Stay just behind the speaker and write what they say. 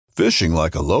Fishing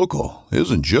like a local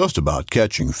isn't just about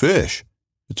catching fish.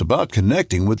 It's about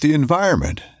connecting with the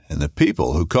environment and the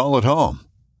people who call it home.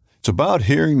 It's about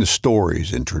hearing the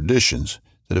stories and traditions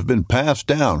that have been passed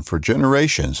down for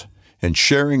generations and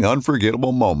sharing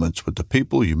unforgettable moments with the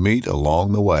people you meet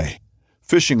along the way.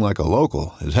 Fishing like a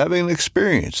local is having an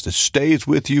experience that stays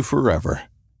with you forever.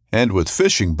 And with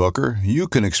Fishing Booker, you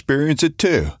can experience it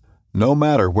too, no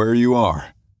matter where you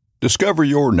are. Discover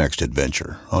your next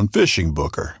adventure on Fishing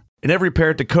Booker. In every pair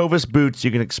of Tecovas boots,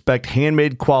 you can expect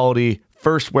handmade quality,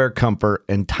 first wear comfort,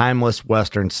 and timeless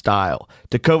Western style.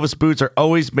 Tecovas boots are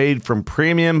always made from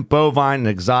premium, bovine, and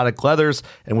exotic leathers,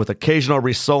 and with occasional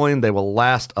resoling, they will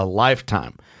last a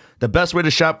lifetime. The best way to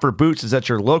shop for boots is at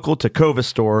your local Tecovas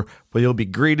store, where you'll be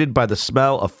greeted by the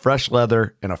smell of fresh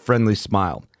leather and a friendly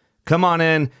smile. Come on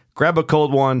in, grab a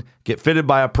cold one, get fitted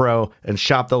by a pro, and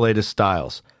shop the latest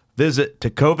styles. Visit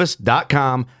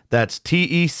Tecovas.com, that's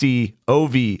TECOVAS.com,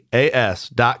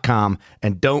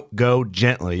 and don't go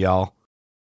gently, y'all.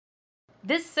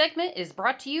 This segment is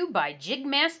brought to you by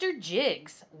Jigmaster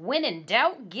Jigs. When in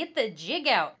doubt, get the jig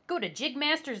out. Go to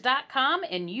jigmasters.com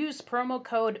and use promo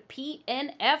code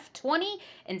PNF20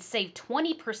 and save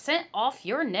 20% off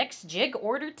your next jig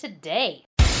order today.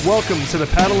 Welcome to the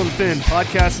Paddle and Fin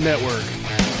Podcast Network.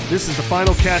 This is the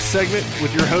final cast segment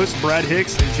with your hosts Brad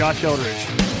Hicks and Josh Eldridge,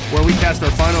 where we cast our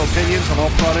final opinions on all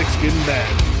products, good and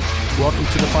bad. Welcome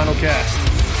to the final cast.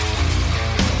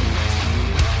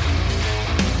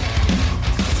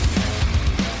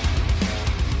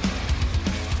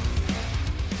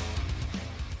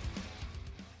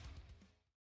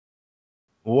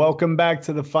 Welcome back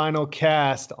to the final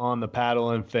cast on the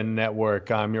Paddle and Fin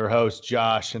Network. I'm your host,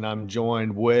 Josh, and I'm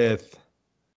joined with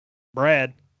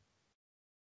Brad.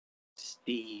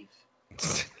 Steve.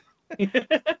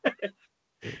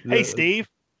 Hey, Steve.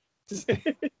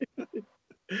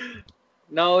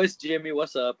 No, it's Jimmy.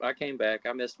 What's up? I came back.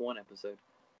 I missed one episode.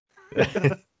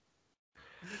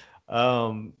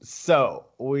 So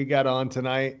we got on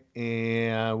tonight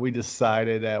and we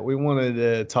decided that we wanted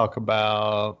to talk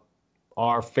about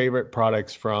our favorite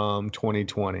products from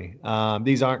 2020.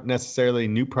 These aren't necessarily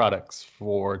new products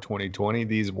for 2020.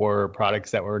 These were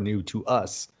products that were new to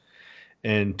us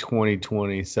in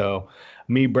 2020. So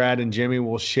me, Brad, and Jimmy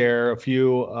will share a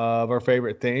few of our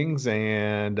favorite things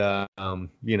and,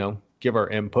 give our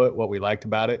input, what we liked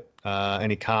about it,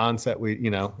 any cons that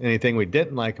anything we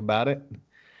didn't like about it.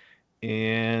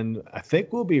 And I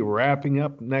think we'll be wrapping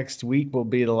up next week. Will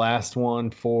be the last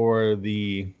one for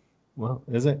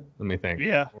is it? Let me think.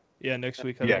 Yeah, next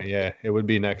week. Yeah, it would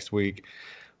be next week.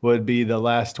 Would be the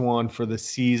last one for the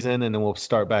season, and then we'll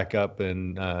start back up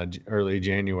in early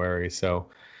January. So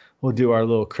we'll do our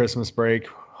little Christmas break.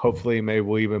 Hopefully, maybe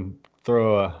we'll even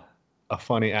throw a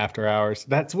funny after hours.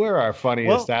 That's where our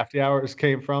funniest after hours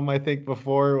came from, I think,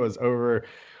 before was over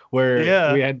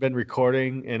where we had been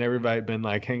recording and everybody had been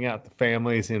like hanging out with the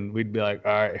families, and we'd be like,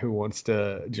 all right, who wants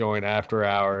to join after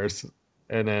hours?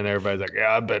 And then everybody's like,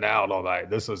 yeah, I've been out all night.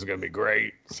 This is going to be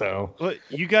great. So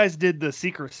you guys did the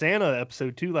Secret Santa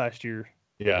episode too last year.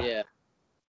 Yeah.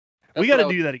 We got to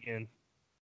do that again.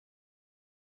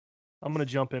 I'm going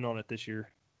to jump in on it this year.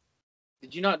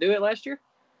 Did you not do it last year?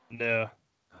 No.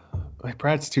 Like,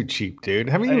 Brad's too cheap, dude.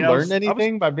 Haven't you learned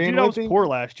anything by being with I was poor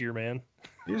last year, man.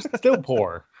 You're still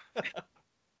poor.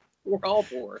 We're all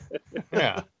poor.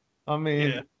 Yeah. I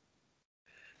mean,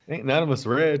 ain't none of us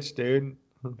rich, dude.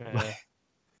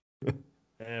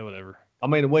 Whatever. I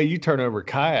mean, the way you turn over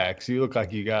kayaks, you look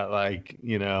like you got a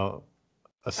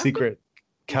secret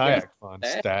kayak fund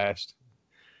stashed.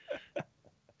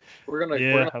 We're gonna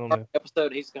I don't know.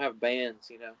 Episode. He's gonna have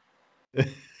bands, a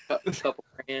couple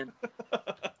grand.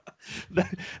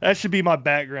 That should be my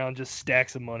background. Just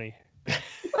stacks of money,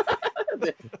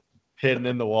 hidden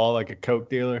in the wall like a Coke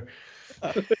dealer.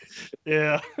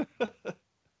 Yeah.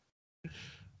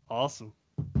 Awesome.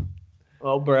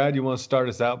 Well, Brad, you want to start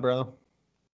us out, bro?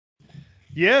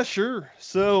 Yeah, sure.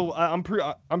 So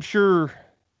I'm sure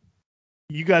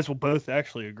you guys will both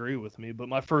actually agree with me, but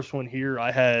my first one here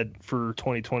I had for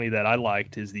 2020 that I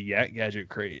liked is the Yak Gadget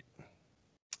crate.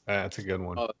 That's a good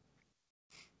one.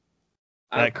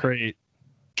 That crate.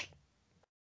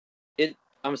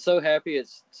 I'm so happy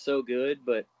it's so good,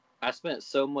 but I spent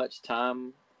so much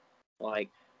time, I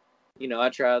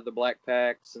tried the black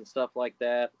packs and stuff like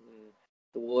that, and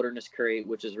the wilderness crate,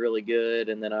 which is really good,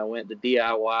 and then I went to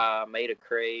DIY, made a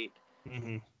crate,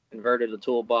 converted a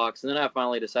toolbox, and then I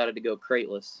finally decided to go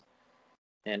crateless.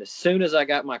 And as soon as I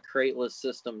got my crateless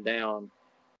system down,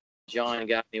 John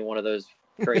got me one of those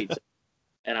crates,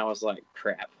 and I was like,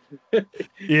 crap.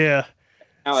 Yeah.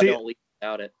 Now I don't leave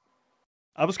without it.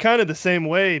 I was kind of the same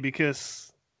way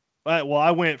because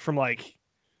I went from like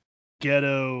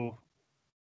ghetto,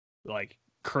 like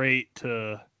crate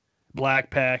to black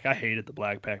pack. I hated the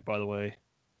black pack, by the way.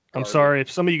 I'm Garbage. sorry if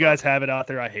some of you guys have it out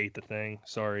there. I hate the thing.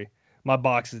 Sorry, my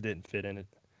boxes didn't fit in it,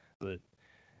 but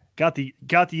got the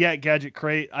Yak Gadget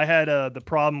crate. I had the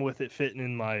problem with it fitting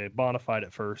in my Bonafide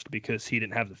at first because he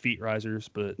didn't have the feet risers,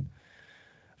 but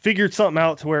figured something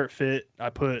out to where it fit. I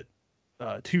put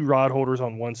 2 rod holders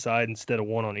on one side instead of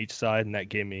 1 on each side, and that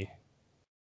gave me,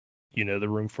 the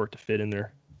room for it to fit in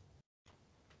there.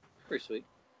 Pretty sweet.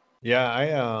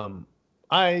 Yeah,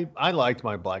 I liked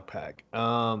my black pack.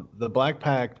 The black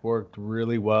pack worked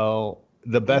really well.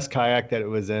 The best kayak that it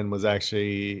was in was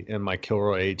actually in my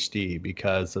Kilroy HD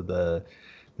because of the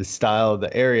style of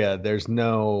the area. There's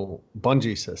no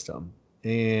bungee system,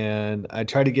 and I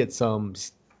tried to get some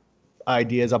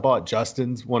ideas. I bought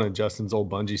one of Justin's old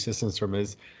bungee systems from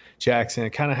his Jackson.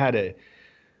 It kind of had it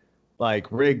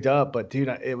like rigged up, but dude,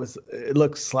 it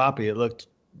looked sloppy. It looked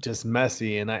just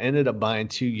messy, and I ended up buying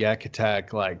 2 Yak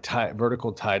Attack like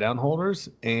vertical tie down holders,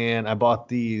 and I bought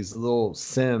these little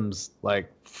Sims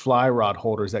like fly rod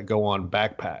holders that go on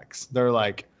backpacks. They're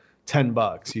like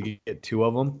 $10. You get 2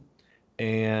 of them,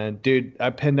 and dude,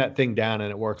 I pinned that thing down and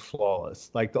it worked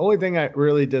flawless. Like the only thing I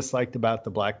really disliked about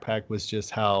the black pack was just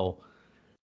how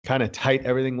kind of tight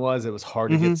everything was. It was hard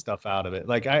to get stuff out of it.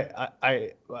 Like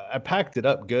I packed it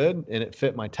up good and it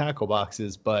fit my tackle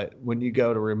boxes, but when you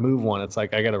go to remove one, it's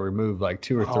like I got to remove like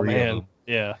 2 or 3 of them.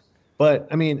 Yeah. But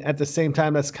I mean, at the same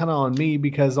time, that's kind of on me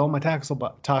because all my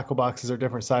tackle boxes are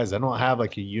different sizes. I don't have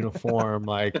like a uniform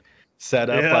like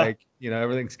setup. Yeah. Like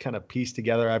everything's kind of pieced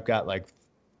together. I've got like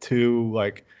 2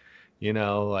 like 2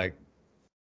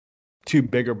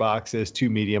 bigger boxes,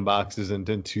 2 medium boxes, and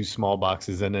then 2 small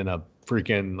boxes, and then a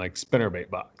freaking like spinnerbait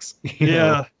box. You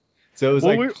know? So it was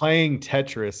like playing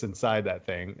Tetris inside that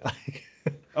thing.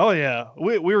 Oh yeah,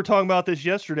 we were talking about this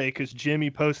yesterday because Jimmy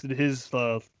posted his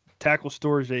tackle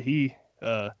storage that he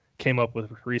came up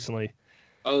with recently.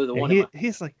 Oh, the one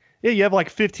he's like, yeah, you have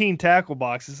like 15 tackle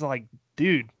boxes. Like,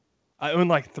 dude, I own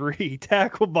like 3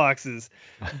 tackle boxes,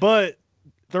 but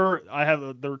there 2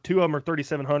 of them are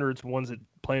 3700s. One's a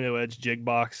Plano Edge jig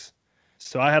box.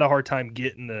 So I had a hard time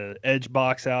getting the edge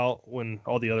box out when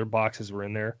all the other boxes were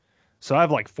in there. So I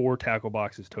have like 4 tackle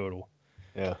boxes total.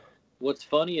 Yeah. What's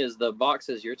funny is the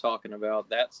boxes you're talking about,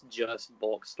 that's just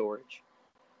bulk storage.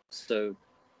 So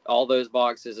all those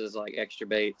boxes is like extra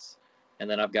baits. And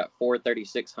then I've got 4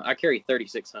 3600. I carry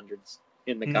 3600s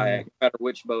in the kayak, no matter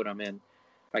which boat I'm in.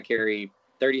 I carry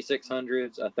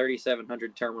 3600s, a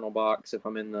 3700 terminal box if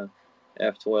I'm in the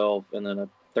F12, and then a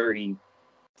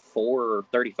 34 or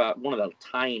 35, one of those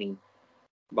tiny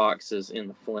boxes in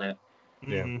the Flint.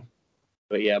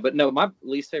 Yeah. But no, my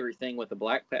least favorite thing with the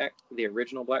black pack, the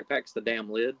original black pack's the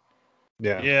damn lid.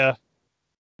 Yeah. Yeah.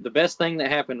 The best thing that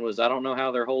happened was, I don't know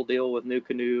how their whole deal with New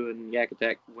Canoe and Yak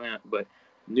Attack went, but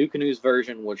New Canoe's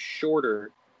version was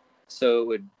shorter, so it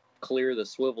would clear the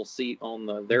swivel seat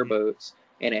on their boats,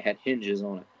 and it had hinges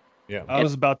on it. Yeah. I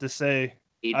was about to say,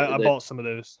 I bought some of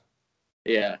those.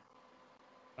 Yeah.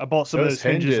 I bought some of those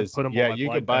hinges and put them on my you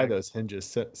could buy those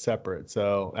hinges separate.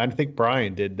 So I think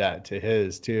Brian did that to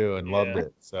his too and loved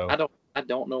it. So I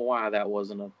don't know why that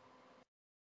wasn't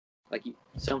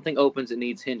something opens, it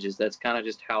needs hinges. That's kind of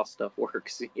just how stuff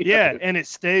works. Yeah, and it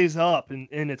stays up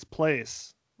in its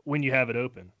place when you have it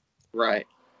open. Right.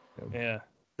 Yeah.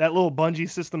 That little bungee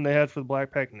system they had for the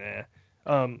black pack, nah.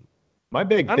 My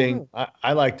big thing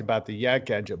I liked about the Yak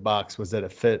Gadget box was that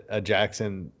it fit a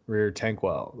Jackson rear tank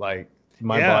well. Like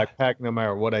my black pack, no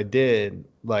matter what I did,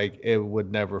 like it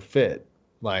would never fit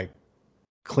like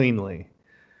cleanly.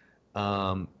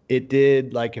 It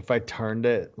did, like if I turned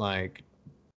it like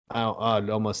I'd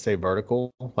almost say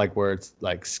vertical, like where it's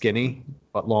like skinny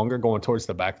but longer going towards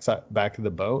the back of the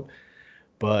boat.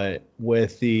 But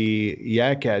with the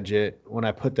Yak Gadget, when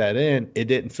I put that in, it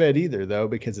didn't fit either though,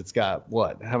 because it's got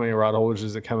how many rod holders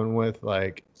is it coming with?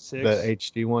 Like 6. The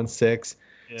HD one, 6.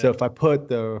 Yeah. So if I put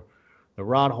the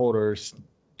rod holders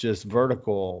just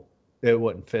vertical, it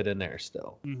wouldn't fit in there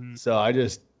still. Mm-hmm. So I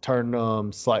just turned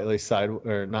them slightly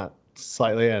not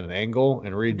slightly at an angle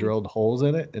and re-drilled holes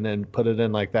in it and then put it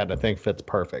in like that. I think fits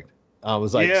perfect. I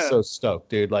was like so stoked,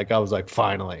 dude. Like I was like,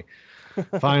 finally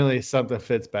something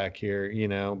fits back here,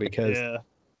 because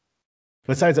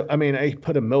besides, I mean, I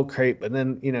put a milk crate, but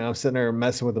then, I'm sitting there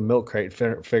messing with the milk crate,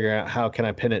 figuring out how can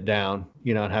I pin it down,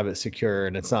 and have it secure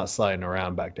and it's not sliding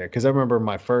around back there. Cause I remember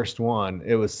my first one,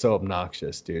 it was so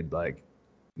obnoxious, dude. Like,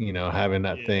 having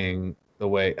that thing the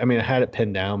way, I mean, I had it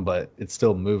pinned down, but it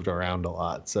still moved around a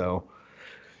lot. So,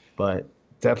 but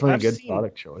definitely a good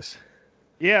product choice.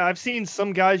 Yeah, I've seen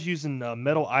some guys using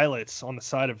metal eyelets on the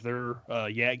side of their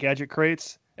Yak Gadget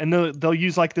crates, and they'll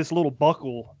use like this little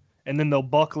buckle, and then they'll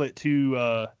buckle it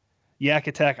to Yak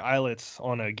Attack eyelets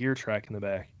on a gear track in the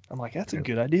back. I'm like, that's a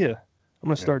good idea. I'm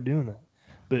gonna start doing that.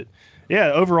 But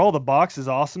yeah, overall the box is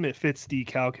awesome. It fits the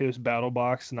Calcos Battle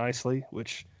Box nicely,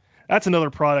 which that's another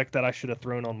product that I should have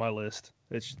thrown on my list.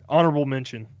 It's honorable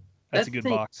mention. That's a good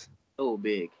box. So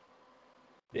big.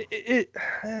 It's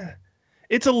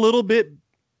a little bit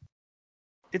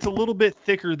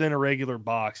thicker than a regular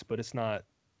box, but it's not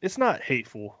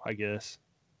hateful, I guess.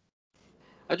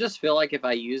 I just feel like if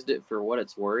I used it for what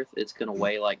it's worth, it's gonna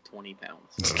weigh like 20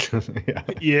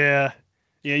 pounds. Yeah,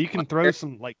 you can throw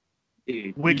some like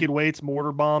wicked weights,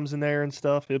 mortar bombs in there and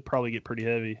stuff. It'd probably get pretty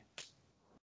heavy.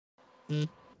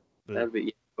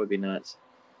 That would be nuts.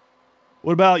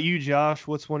 What about you, Josh?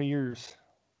 What's one of yours?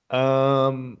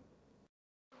 I'll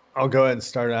go ahead and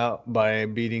start out by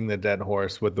beating the dead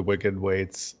horse with the Wicked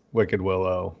Weights, Wicked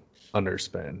Willow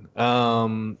underspin.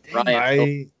 So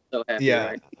happy, yeah,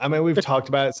 right? I mean, we've talked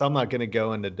about it, so I'm not going to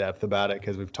go into depth about it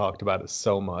because we've talked about it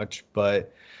so much.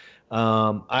 But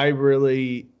I'm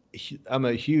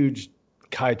a huge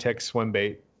Kitech swim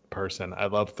bait person. I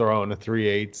love throwing a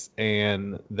 3/8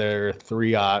 and their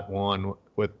 3/0 one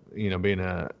with being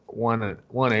a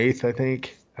 1/8. I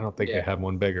think I don't think they have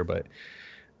one bigger, but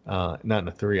not in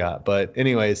a 3/0. But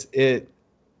anyways, they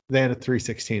had a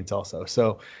 3/16 also.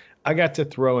 So I got to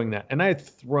throwing that, and I had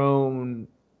thrown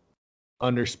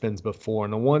underspins before,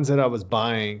 and the ones that I was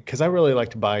buying, because I really like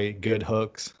to buy good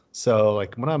hooks. So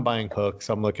like when I'm buying hooks,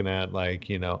 I'm looking at like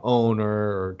Owner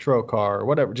or Trocar or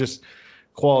whatever, just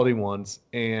quality ones.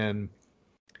 And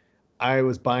I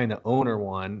was buying an Owner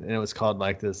one, and it was called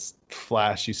like this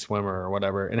Flashy Swimmer or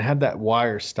whatever, and it had that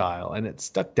wire style, and it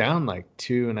stuck down like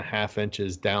 2.5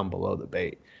 inches down below the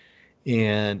bait.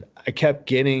 And I kept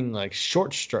getting like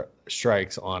short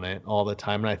strikes on it all the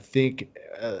time. And I think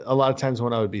a lot of times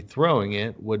when I would be throwing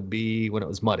it would be when it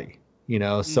was muddy,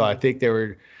 So I think they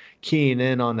were keying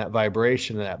in on that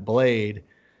vibration of that blade,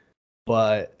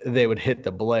 but they would hit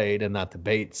the blade and not the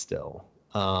bait still.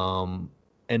 And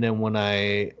then when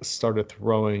I started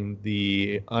throwing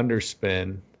the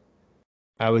underspin,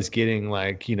 I was getting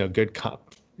like, good,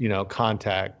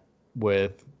 contact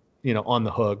with, on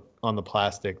the hook, on the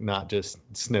plastic, not just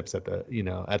snips at the,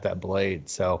 at that blade.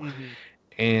 So,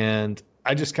 and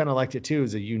I just kind of liked it too.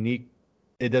 It's a unique,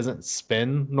 it doesn't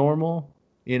spin normal,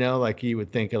 like you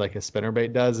would think like a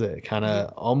spinnerbait does. It kind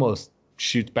of almost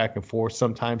shoots back and forth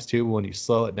sometimes too when you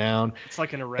slow it down. It's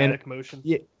like an erratic motion.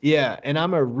 Yeah. And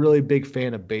I'm a really big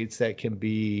fan of baits that can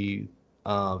be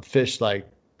fished like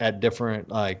at different,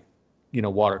 like,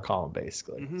 water column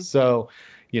basically. So,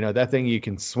 that thing, you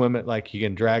can swim it, like you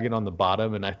can drag it on the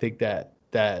bottom. And I think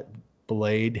that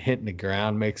blade hitting the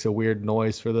ground makes a weird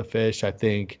noise for the fish. I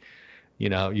think, you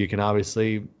can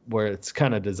obviously, where it's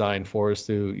kind of designed for us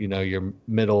through, your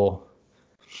middle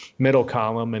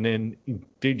column. And then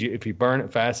if you burn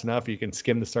it fast enough, you can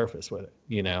skim the surface with it,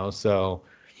 So,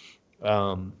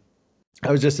 I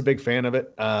was just a big fan of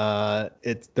it.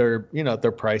 They're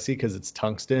pricey because it's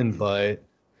tungsten, but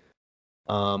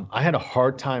I had a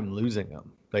hard time losing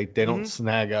them. Like they don't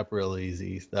snag up real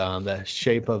easy. The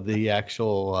shape of the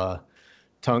actual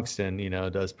tungsten,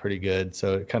 does pretty good.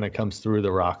 So it kind of comes through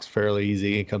the rocks fairly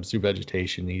easy. It comes through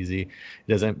vegetation easy. It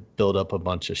doesn't build up a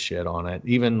bunch of shit on it.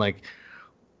 Even like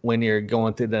when you're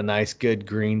going through the nice, good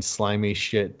green, slimy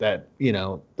shit that,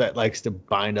 that likes to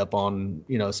bind up on,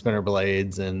 spinner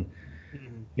blades and,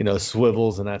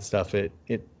 swivels and that stuff, it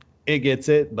gets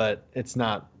it, but it's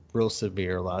not real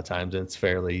severe a lot of times, and it's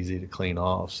fairly easy to clean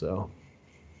off. So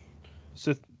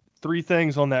 3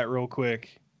 things on that real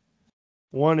quick.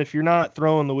 1, if you're not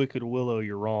throwing the Wicked Willow,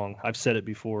 you're wrong. I've said it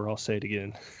before. I'll say it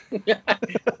again.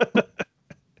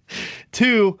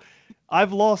 2,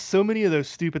 I've lost so many of those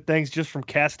stupid things just from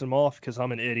casting them off because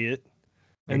I'm an idiot.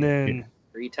 And then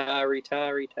retire.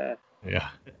 Yeah.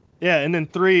 And then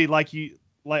 3, like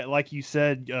you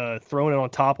said, throwing it on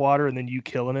top water and then you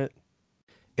killing it.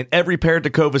 In every pair of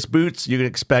Tecovas boots, you can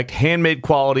expect handmade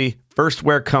quality, first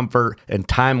wear comfort, and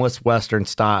timeless Western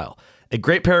style. A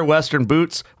great pair of Western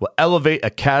boots will elevate a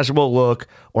casual look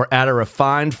or add a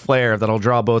refined flair that'll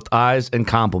draw both eyes and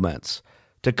compliments.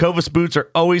 Tecovas boots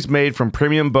are always made from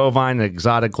premium bovine and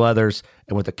exotic leathers,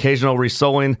 and with occasional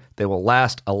resoling, they will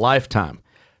last a lifetime.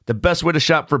 The best way to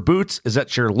shop for boots is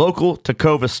at your local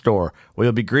Tecovas store, where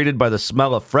you'll be greeted by the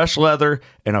smell of fresh leather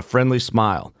and a friendly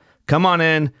smile. Come on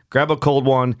in, grab a cold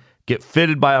one, get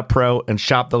fitted by a pro, and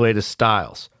shop the latest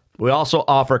styles. We also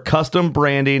offer custom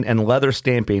branding and leather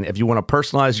stamping if you want to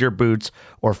personalize your boots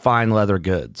or fine leather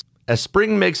goods. As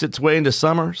spring makes its way into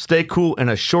summer, stay cool in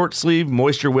a short sleeve,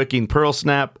 moisture wicking pearl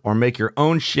snap, or make your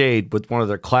own shade with one of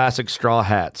their classic straw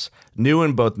hats, new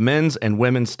in both men's and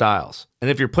women's styles. And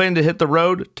if you're planning to hit the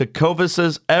road,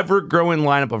 Tecovas's ever-growing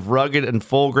lineup of rugged and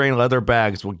full-grain leather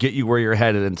bags will get you where you're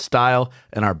headed in style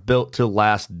and are built to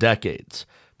last decades.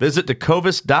 Visit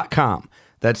tecovas.com.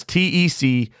 That's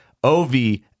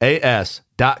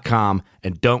TECOVAS.com,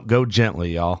 and don't go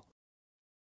gently, y'all.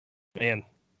 Man,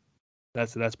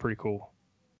 that's pretty cool.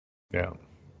 Yeah.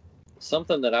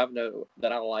 Something that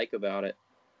that I like about it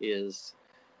is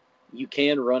you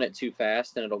can run it too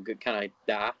fast and it'll kind of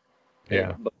die.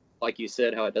 Yeah. But like you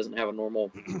said, how it doesn't have a normal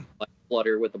like,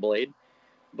 flutter with the blade.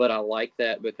 But I like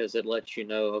that because it lets you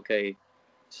know, okay,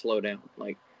 slow down.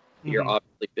 Like you're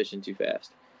obviously fishing too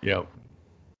fast. Yeah.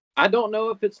 I don't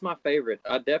know if it's my favorite.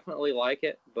 I definitely like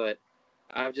it, but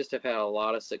I just have had a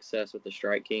lot of success with the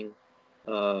Strike King.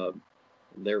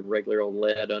 Their regular old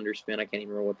lead underspin. I can't even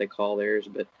remember what they call theirs,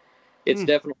 but it's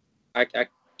definitely. I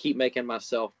keep making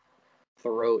myself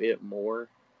throw it more,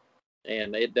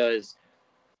 and it does.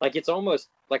 Like it's almost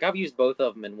like I've used both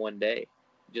of them in one day,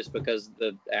 just because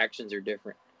the actions are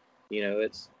different. You know,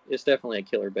 it's definitely a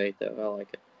killer bait though. I like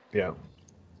it. Yeah.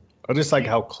 I just like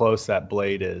how close that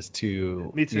blade is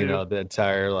to, Me too. you know, the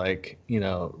entire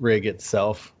rig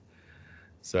itself.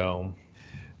 So,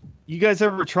 You guys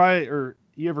ever try or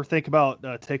you ever think about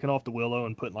taking off the willow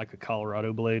and putting like a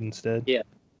Colorado blade instead? Yeah,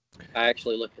 I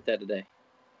actually looked at that today.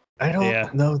 I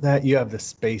don't know that you have the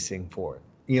spacing for it.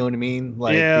 You know what I mean?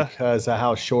 Like because of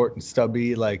how short and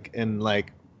stubby, and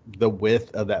the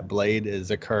width of that blade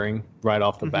is occurring right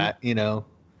off the bat. You know,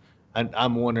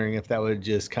 I'm wondering if that would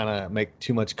just kind of make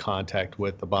too much contact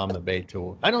with the bottom of the bait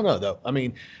tool. I don't know though. I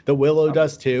mean, the willow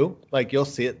does too. Like you'll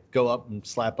see it go up and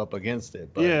slap up against it.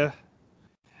 But yeah,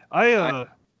 I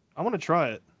want to try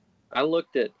it.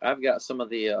 I've got some of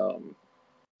the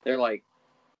they're like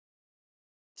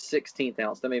 16th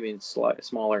ounce, they may be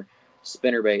smaller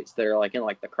spinner baits that are like in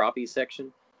like the crappie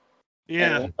section.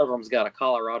 Yeah, and one of them's got a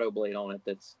Colorado blade on it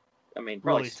that's, I mean,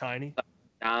 probably really tiny,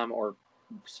 dime or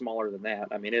smaller than that.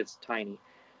 I mean, it's tiny,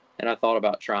 and I thought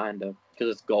about trying to,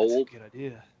 because it's gold. That's a good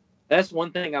idea. That's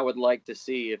one thing I would like to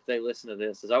see if they listen to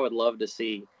this, is I would love to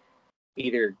see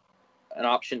either an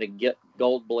option to get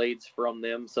gold blades from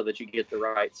them so that you get the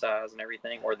right size and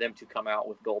everything, or them to come out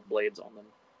with gold blades on them.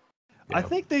 Yeah. I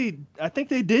think they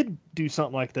did do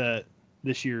something like that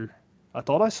this year. I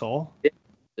thought I saw.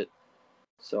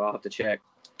 So I'll have to check.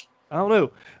 I don't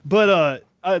know, but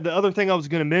the other thing I was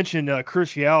going to mention,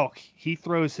 Chris Yauk, he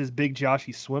throws his big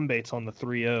Joshy swim baits on the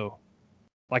 3.0,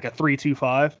 like a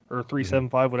 325 or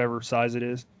 375, whatever size it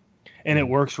is, and it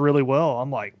works really well.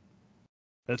 I'm like,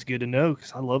 that's good to know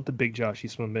because I love the big Joshy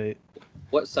swim bait.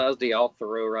 What size do y'all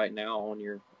throw right now on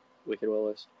your Wicked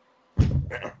Willows?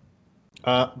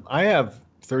 I have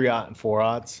 3/0 and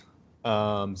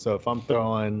 4/0. So if I'm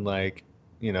throwing a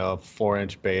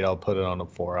 4-inch bait, I'll put it on a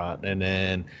 4/0, and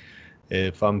then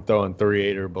if I'm throwing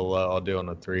 3/8 or below, I'll do it on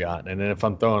a 3/0. And then if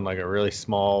I'm throwing like a really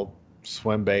small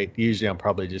swim bait, usually I'm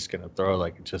probably just gonna throw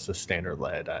like just a standard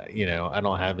lead. I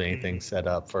don't have anything set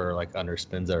up for like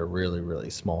underspins that are really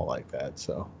really small like that.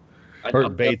 So or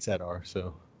baits that are.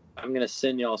 So I'm gonna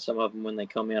send y'all some of them when they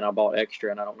come in. I bought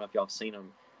extra, and I don't know if y'all have seen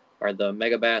them. Are the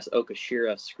Megabass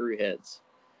Okashira screw heads.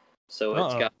 So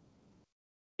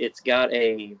it's got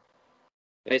a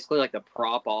basically like the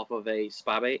prop off of a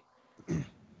spy bait.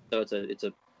 So it's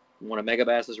a one of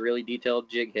Megabass's really detailed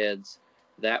jig heads.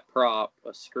 That prop,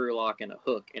 a screw lock, and a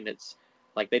hook, and it's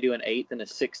like they do an 1/8 and a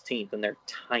 16th, and they're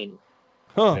tiny.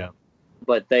 Huh. Yeah.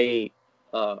 But they're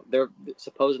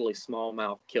supposedly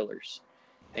smallmouth killers,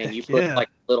 and you put like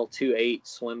a little 2/8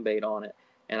 swim bait on it.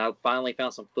 And I finally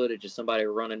found some footage of somebody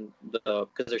running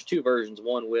because there's two versions,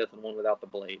 one with and one without the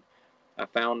blade. I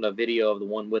found a video of the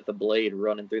one with the blade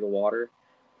running through the water,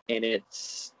 and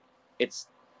it's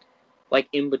like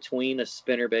in between a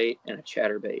spinnerbait and a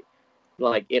chatterbait.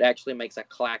 Like it actually makes a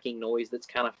clacking noise that's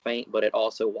kind of faint, but it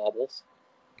also wobbles.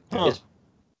 Huh.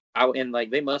 And like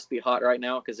they must be hot right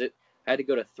now because I had to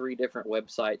go to 3 different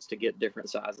websites to get different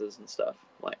sizes and stuff.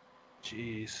 Like,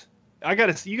 jeez,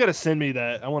 you gotta send me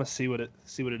that. I want to see what it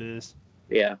is.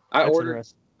 Yeah, I ordered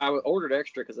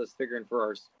extra because I was figuring for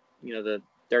our, the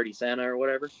Dirty Santa or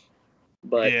whatever.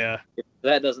 But if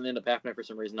that doesn't end up happening for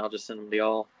some reason, I'll just send them to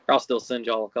y'all. Or I'll still send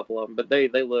y'all a couple of them. But they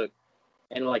look,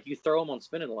 and like you throw them on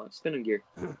spinning gear.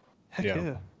 Heck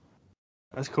yeah.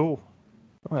 That's cool.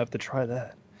 I'll have to try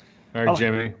that. All right,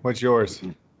 Jimmy, what's yours?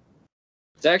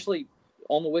 It's actually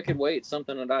on the Wicked Weights.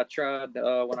 Something that I tried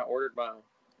when I ordered my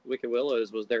Wicked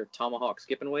Willows was their Tomahawk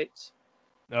skipping weights.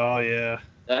 Oh yeah.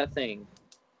 That thing,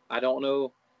 I don't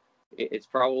know. It's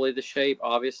probably the shape,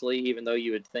 obviously, even though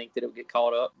you would think that it would get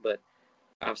caught up. But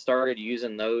I've started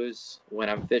using those when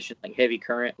I'm fishing like heavy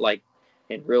current, like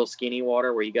in real skinny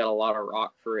water where you got a lot of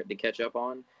rock for it to catch up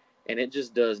on, and it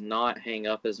just does not hang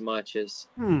up as much as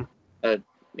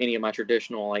any of my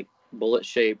traditional like bullet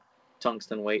shaped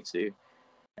tungsten weights do.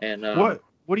 And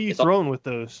what are you throwing with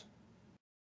those?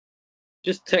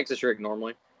 Just Texas rig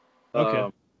normally. Okay.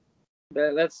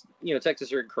 That's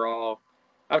Texas rig crawl.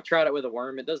 I've tried it with a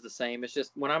worm. It does the same. It's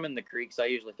just when I'm in the creeks, I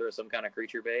usually throw some kind of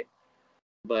creature bait.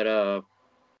 But I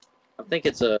think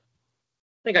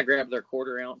I grabbed their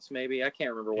 1/4 ounce maybe. I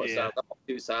can't remember what size. I bought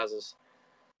 2 sizes.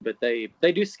 But they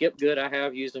do skip good. I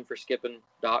have used them for skipping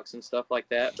docks and stuff like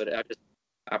that. But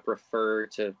I prefer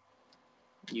to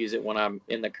use it when I'm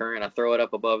in the current. I throw it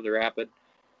up above the rapid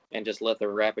and just let the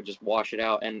rapid just wash it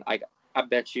out. And I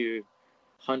bet you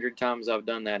 100 times I've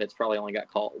done that, it's probably only got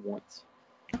caught once.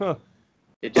 Huh.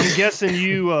 I'm guessing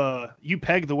you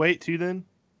peg the weight too then?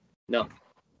 No.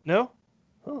 No?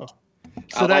 Oh.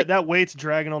 So that weight's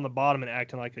dragging on the bottom and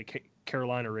acting like a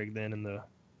Carolina rig then in the...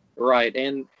 Right.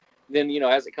 And then,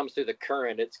 as it comes through the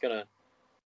current, it's going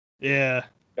to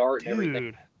dart and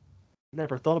everything.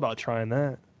 Never thought about trying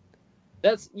that.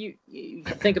 That's you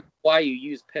think of why you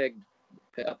use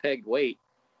a pegged weight.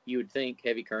 You would think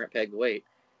heavy current pegged weight.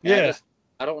 And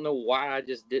I don't know why I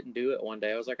just didn't do it one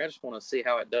day. I was like, I just want to see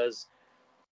how it does,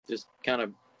 just kind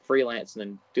of freelancing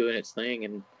and doing its thing.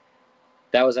 And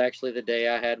that was actually the day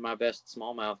I had my best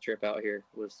smallmouth trip out here.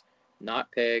 Was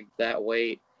not pegged that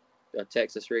weight, a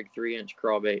Texas rig 3-inch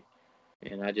crawbait,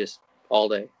 and I just all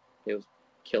day. It was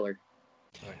killer.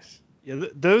 Nice. Yeah,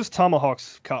 those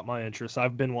tomahawks caught my interest.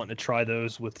 I've been wanting to try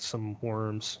those with some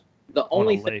worms. The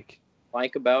only thing I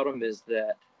like about them is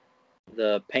that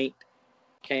the paint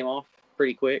came off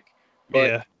pretty quick.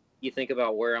 But you think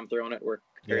about where I'm throwing it,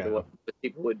 compared to what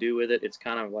people would do with it, it's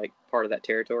kind of like part of that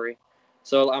territory.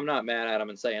 So I'm not mad at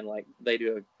them and saying like they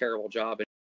do a terrible job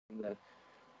in the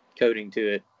coating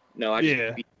to it. No, I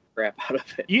just beat the crap out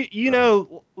of it. You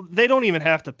know, they don't even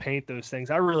have to paint those things.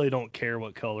 I really don't care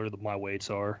what color my weights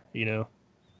are.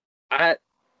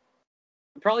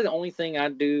 Probably the only thing I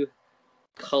do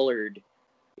colored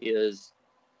is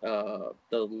the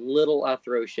little I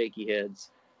throw shaky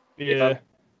heads. Yeah. If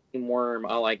I'm worm,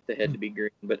 I like the head to be green.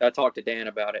 But I talked to Dan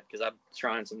about it because I'm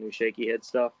trying some new shaky head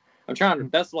stuff. I'm trying to.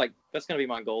 That's gonna be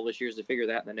my goal this year is to figure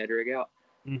that in the Ned rig out.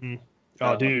 Mm-hmm.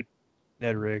 Oh, dude,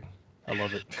 Ned rig, I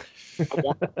love it. I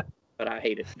want it, but I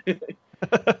hate it.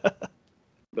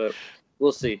 But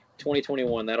we'll see.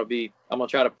 2021. I'm gonna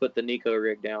try to put the Nico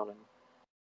rig down.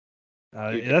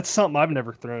 And that's something I've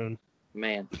never thrown.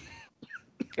 Man,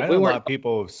 I know a lot of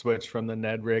people have switched from the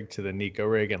Ned rig to the Nico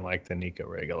rig and like the Nico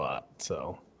rig a lot.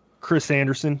 So Chris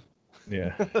Anderson.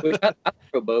 Yeah. Which I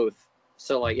throw both.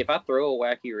 So like if I throw a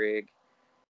wacky rig,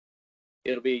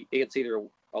 it's either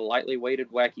a lightly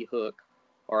weighted wacky hook,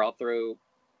 or I'll throw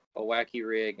a wacky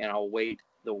rig and I'll weight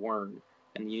the worm.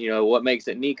 And what makes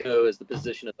it Nico is the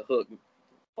position of the hook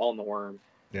on the worm.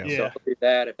 Yeah. So I'll do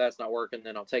that. If that's not working,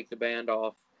 then I'll take the band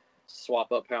off,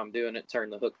 swap up how I'm doing it,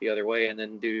 turn the hook the other way, and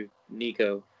then do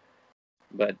Nico.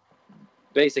 But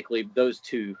basically those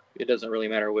two, it doesn't really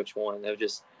matter which one.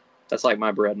 That's like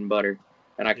my bread and butter.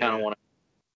 And I kind of want to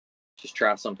just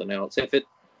try something else. If it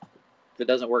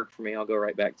doesn't work for me, I'll go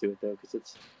right back to it though,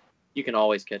 because you can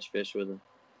always catch fish with a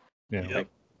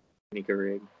Nico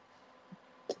rig.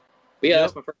 But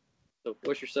that's my first. So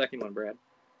what's your second one, Brad?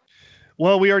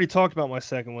 Well, we already talked about my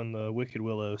second one, the Wicked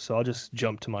Willow, so I'll just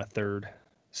jump to my third,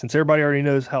 since everybody already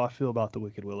knows how I feel about the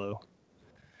Wicked Willow.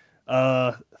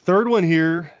 Third one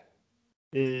here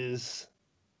is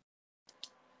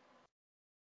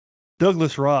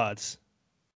Douglas rods.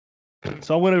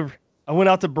 So I went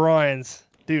out to Brian's.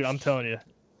 Dude, I'm telling you.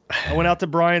 I went out to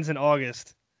Brian's in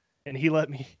August, and he let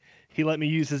me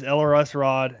use his LRS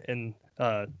rod and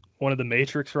one of the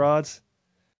Matrix rods.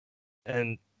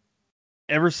 And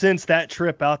ever since that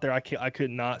trip out there, I could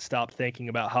not stop thinking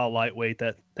about how lightweight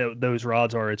those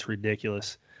rods are. It's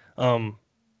ridiculous. And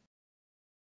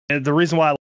the reason why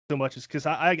I like it so much is because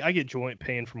I get joint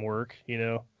pain from work,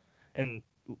 and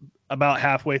about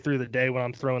halfway through the day when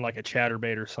I'm throwing like a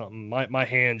chatterbait or something, my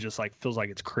hand just like feels like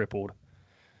it's crippled.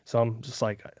 So I'm just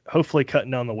like, hopefully cutting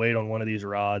down the weight on one of these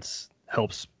rods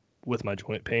helps with my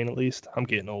joint pain at least. I'm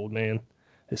getting old, man.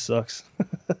 It sucks.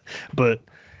 But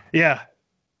yeah,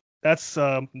 that's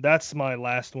my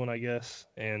last one, I guess.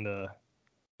 And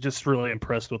just really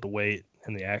impressed with the weight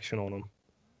and the action on them.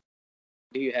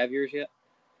 Do you have yours yet?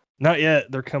 Not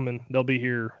yet. They're coming. They'll be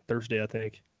here Thursday, I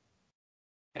think.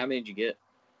 How many did you get?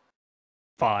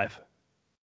 5.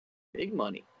 Big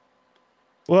money.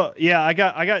 Well, yeah, I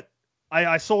got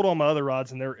I sold all my other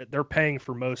rods, and they're paying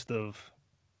for most of,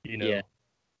 Yeah.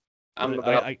 I'm but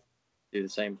about to do the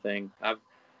same thing. I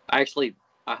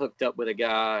hooked up with a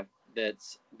guy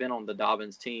that's been on the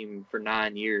Dobbins team for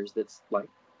 9 years. That's like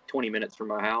 20 minutes from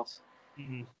my house.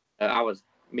 Mhm. I was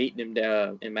meeting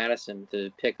him in Madison to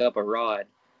pick up a rod,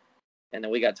 and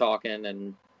then we got talking,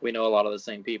 and we know a lot of the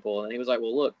same people. And he was like,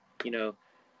 "Well, look,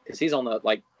 because he's on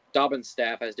the Dobbins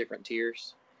staff has different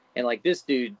tiers, and like this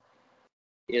dude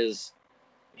he's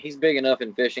big enough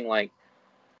in fishing. Like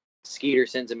Skeeter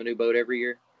sends him a new boat every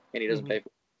year, and he doesn't pay for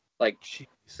it. Like Jeez.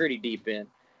 pretty deep in.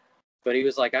 But he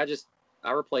was like, I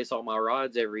replace all my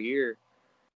rods every year.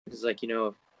 He's like,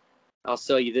 I'll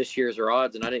sell you this year's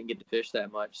rods, and I didn't get to fish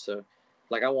that much, so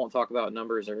I won't talk about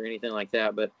numbers or anything like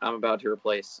that. But I'm about to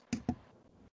replace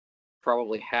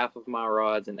probably half of my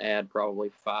rods and add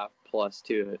probably 5+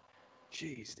 to it.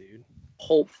 Jeez, dude.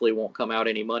 Hopefully won't come out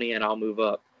any money, and I'll move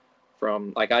up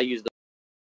from I use the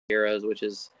Arrows, which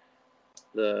is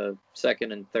the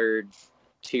second and third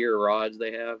tier rods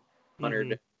they have,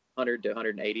 $100 to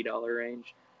 $180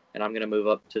 range, and I'm gonna move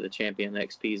up to the Champion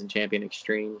XPs and Champion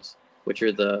Extremes, which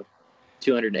are the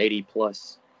 280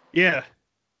 plus. Yeah,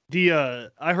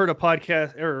 I heard a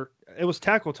podcast, or it was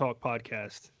Tackle Talk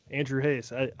podcast. Andrew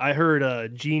Hayes. I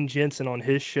heard Gene Jensen on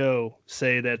his show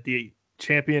say that the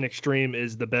Champion Extreme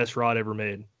is the best rod ever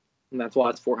made, and that's why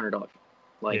it's $400.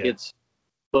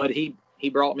 But he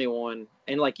brought me one,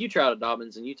 and you tried a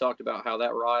Dobbins, and you talked about how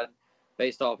that rod,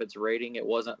 based off its rating, it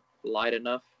wasn't light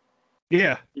enough.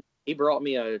 Yeah. He brought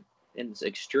me an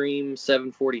Extreme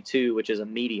 742, which is a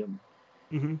medium.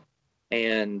 Mm-hmm.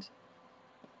 And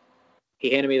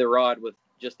he handed me the rod with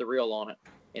just the reel on it,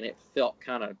 and it felt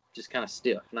kind of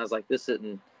stiff. And I was like, it's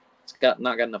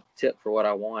not got enough tip for what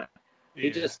I want. Yeah.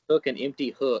 He just took an empty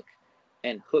hook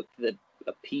and hooked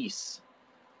a piece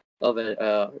of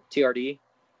a TRD,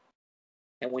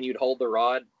 and when you'd hold the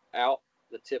rod out,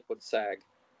 the tip would sag.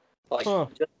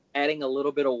 Just adding a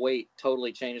little bit of weight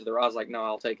totally changed the rod. I was like, no,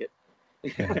 I'll take it.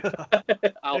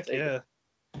 I'll take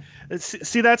it.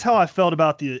 See, that's how I felt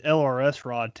about the LRS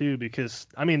rod too, because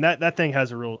that thing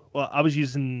has a real. Well, I was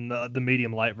using the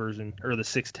medium light version, or the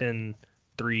 610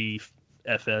 3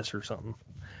 FS or something,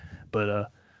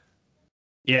 but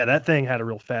yeah, that thing had a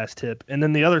real fast tip. And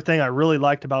then the other thing I really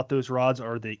liked about those rods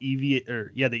are the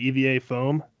the EVA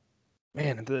foam.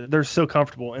 Man, they're so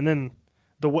comfortable. And then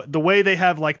the way they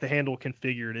have the handle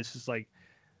configured, it's just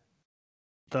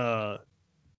the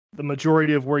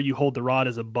majority of where you hold the rod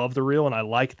is above the reel, and I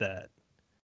like that.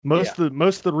 Most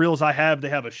of the reels I have, they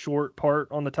have a short part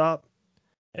on the top,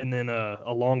 and then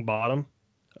a long bottom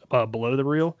below the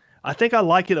reel. I think I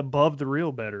like it above the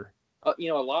reel better. A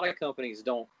lot of companies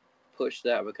don't push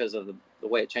that because of the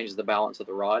way it changes the balance of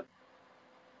the rod.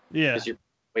 Yeah, because you're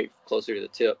way closer to the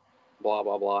tip. Blah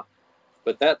blah blah.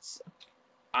 But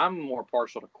I'm more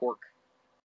partial to cork,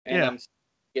 and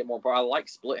I like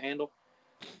split handle,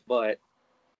 but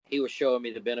he was showing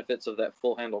me the benefits of that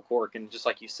full handle cork, and just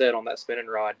like you said, on that spinning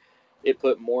rod, it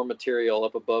put more material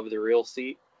up above the reel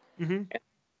seat, and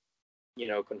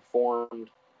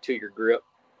conformed to your grip,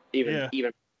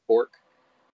 even cork,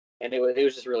 and it was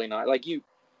just really nice.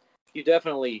 You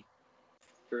definitely,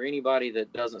 for anybody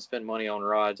that doesn't spend money on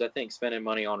rods, I think spending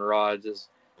money on rods is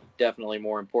definitely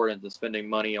more important than spending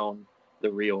money on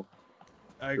the reel.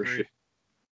 I agree. Sure.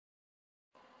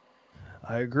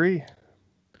 I agree.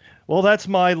 Well, that's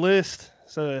my list.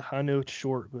 So I know it's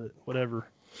short, but whatever.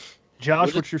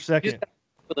 Josh, what's your second?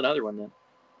 With another one then.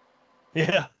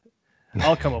 Yeah,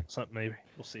 I'll come up with something maybe.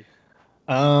 We'll see.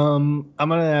 I'm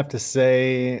gonna have to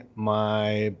say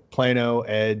my Plano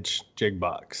Edge jig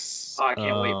box. Oh, I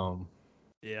can't wait.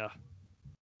 Yeah.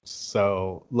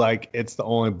 So it's the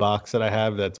only box that I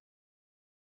have that's.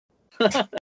 That's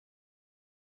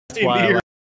why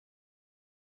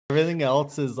everything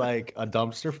else is a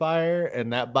dumpster fire,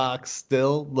 and that box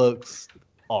still looks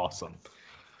awesome.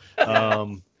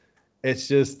 It's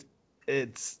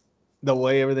the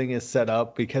way everything is set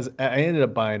up, because I ended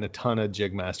up buying a ton of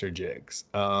Jigmaster jigs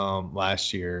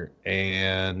last year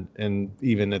and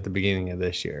even at the beginning of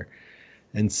this year.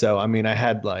 And so, I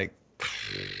had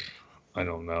I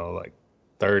don't know,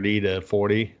 30 to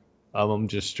 40 of them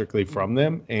just strictly from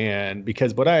them. And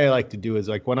because what I like to do is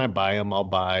when I buy them, I'll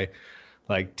buy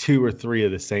 2 or 3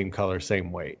 of the same color,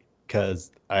 same weight,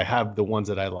 because I have the ones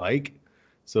that I like.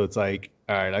 So it's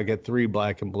all right, I get 3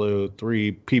 black and blue,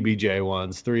 3 PBJ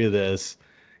ones, 3 of this.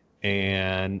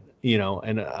 And,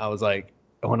 and I was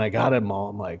when I got them all,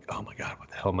 I'm oh my God, what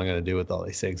the hell am I going to do with all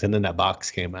these things? And then that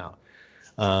box came out.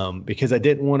 Because I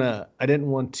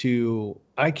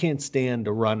can't stand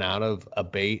to run out of a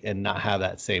bait and not have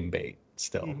that same bait.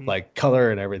 still, like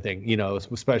color and everything, you know,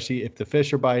 especially if the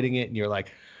fish are biting it and you're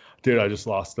like, dude, I just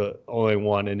lost the only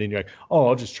one. And then you're like, oh,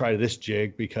 I'll just try this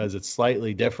jig because it's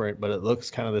slightly different, but it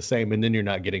looks kind of the same. And then you're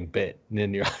not getting bit. And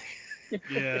then you're like,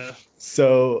 Yeah.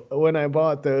 So when I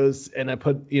bought those and I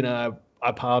put, you know,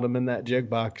 I piled them in that jig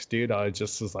box, dude, I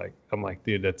just was like, I'm like,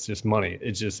 dude, that's just money.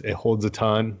 It holds a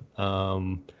ton.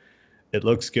 It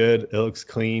looks good. It looks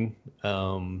clean.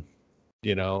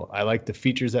 You know, I like the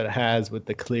features that it has with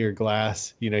the clear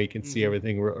glass. You know, you can see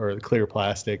everything, or the clear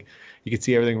plastic. You can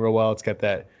see everything real well. It's got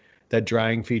that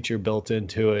drying feature built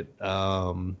into it.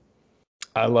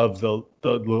 I love the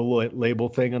little label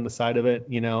thing on the side of it.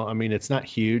 You know, I mean, it's not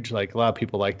huge. Like a lot of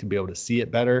people like to be able to see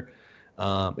it better.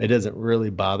 It doesn't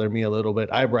really bother me a little bit.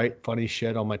 I write funny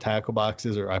shit on my tackle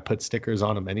boxes, or I put stickers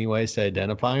on them anyways to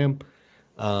identify them.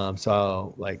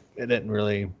 So like it didn't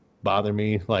really bother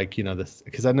me, like, you know, this,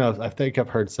 because I think I've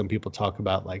heard some people talk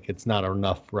about like it's not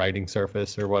enough writing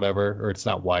surface or whatever, or it's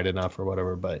not wide enough or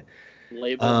whatever. But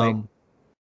Label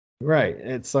right,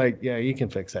 it's like, yeah, you can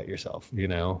fix that yourself, you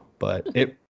know. But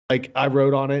it, like, I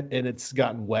wrote on it and it's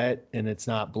gotten wet and it's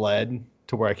not bled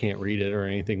to where I can't read it or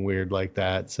anything weird like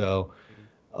that. So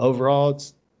overall,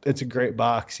 it's a great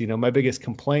box. You know, my biggest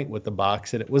complaint with the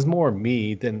box, and it was more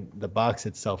me than the box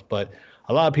itself, but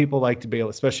a lot of people like to be able,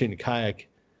 especially in the kayak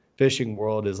fishing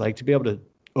world, is like to be able to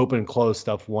open and close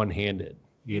stuff one-handed.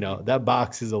 You know, that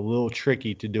box is a little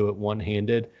tricky to do it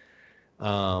one-handed.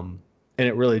 And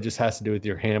it really just has to do with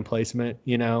your hand placement,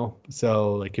 you know?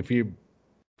 So like if you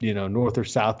know, north or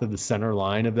south of the center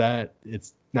line of that,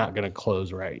 it's not going to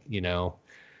close right, you know?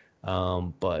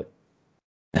 But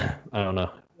I don't know.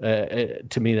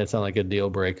 To me, that's not like a deal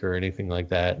breaker or anything like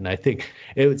that. And I think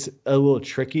it's a little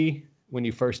tricky when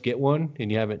you first get one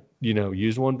and you haven't, you know,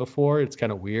 used one before. It's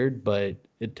kind of weird, but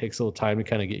it takes a little time to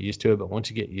kind of get used to it. But once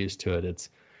you get used to it, it's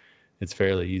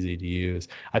fairly easy to use.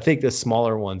 I think the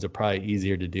smaller ones are probably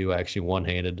easier to do actually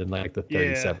one-handed than like the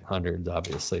 3700s,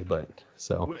 obviously. But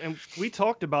so, and we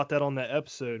talked about that on that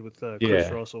episode with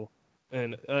Chris Russell.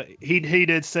 And he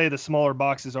did say the smaller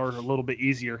boxes are a little bit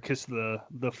easier because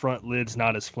the front lid's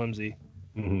not as flimsy.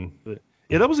 But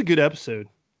yeah, that was a good episode.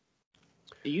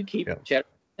 Do you keep chatter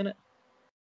in it?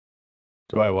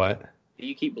 Do I what? Do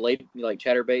you keep like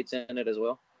chatterbaits in it as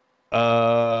well?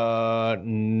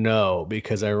 No,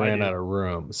 because I ran out of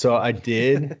room. So I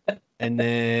did, and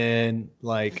then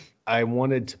like I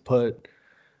wanted to put.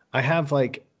 I have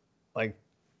like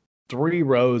 3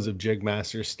 rows of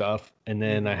Jigmaster stuff, and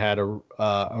then I had a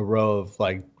row of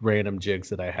like random jigs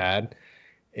that I had,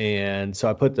 and so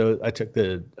I put those. I took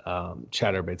the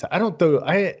chatterbaits. I don't throw.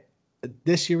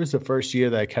 This year was the first year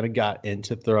that I kind of got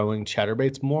into throwing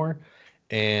chatterbaits more,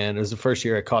 and it was the first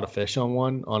year I caught a fish on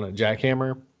one on a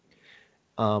jackhammer.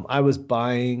 I was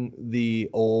buying the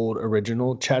old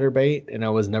original chatterbait, and I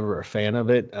was never a fan of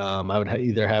it. I would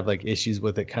either have like issues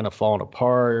with it kind of falling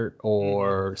apart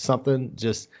or something.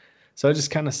 So I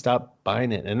just kind of stopped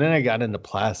buying it. And then I got into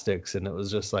plastics, and it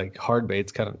was just like hard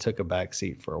baits kind of took a back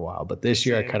seat for a while. But this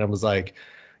year I kind of was like,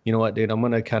 you know what, dude, I'm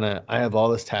going to I have all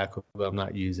this tackle that I'm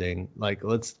not using. Like,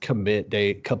 let's commit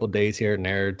a couple days here and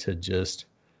there to just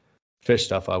fish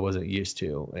stuff I wasn't used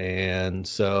to. And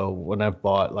so when I've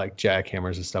bought like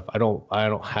jackhammers and stuff, I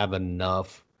don't have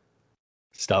enough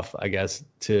stuff, I guess,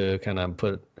 to kind of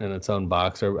put in its own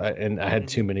box, and I had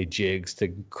too many jigs to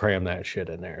cram that shit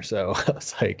in there. So I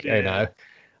was like, and I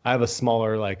have a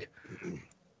smaller, like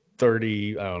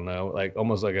 30, I don't know, like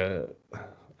almost like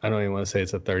I don't even want to say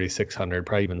it's a 3600,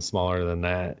 probably even smaller than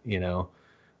that, you know,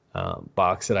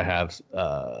 box that I have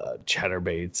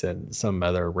chatterbaits and some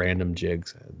other random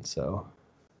jigs in. So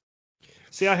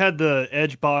see, I had the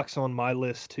Edge box on my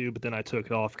list too, but then I took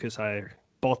it off because I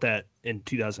bought that in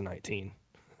 2019.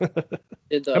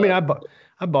 I mean,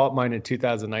 I bought mine in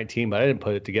 2019, but I didn't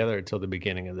put it together until the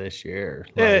beginning of this year.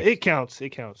 Yeah, it counts. So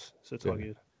it's all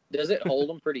good. Does it hold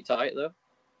them pretty tight though?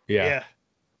 Yeah.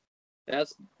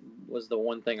 Was the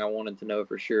one thing I wanted to know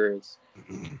for sure. Is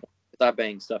if I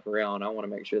bang stuff around, I want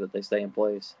to make sure that they stay in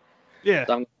place. Yeah.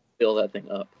 So I'm going to fill that thing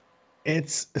up.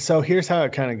 So here's how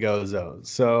it kind of goes though.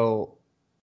 So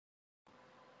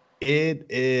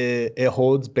it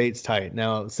holds baits tight.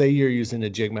 Now, say you're using a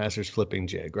Jigmaster's flipping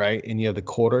jig, right? And you have the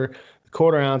quarter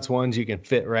ounce ones you can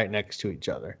fit right next to each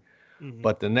other.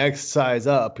 But the next size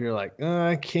up, you're like,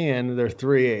 I can. They're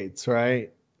 3/8,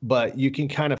 right? But you can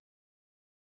kind of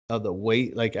the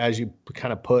weight, like as you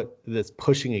kind of put this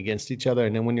pushing against each other,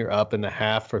 and then when you're up in the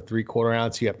 1/2 or 3/4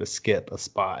 ounce, you have to skip a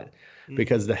spot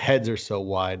because the heads are so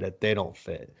wide that they don't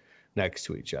fit next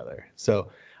to each other.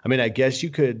 So, I mean, I guess you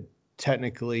could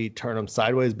technically turn them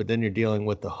sideways, but then you're dealing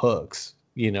with the hooks,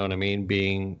 you know what I mean,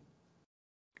 being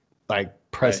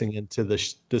like pressing into the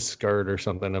skirt or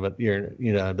something of it.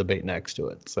 The bait next to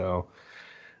it. So,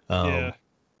 Yeah.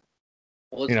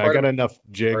 Well, it's I part got of enough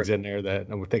jigs in there that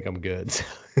I think I'm good.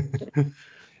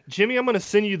 Jimmy, I'm gonna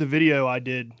send you the video I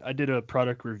did. I did a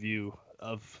product review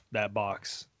of that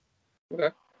box. Okay.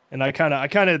 And I kind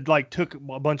of like took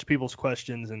a bunch of people's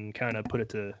questions and kind of put it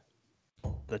to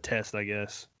the test, I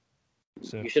guess.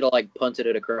 So, You should have like punted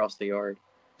it across the yard.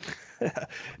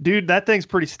 dude, that thing's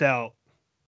pretty stout.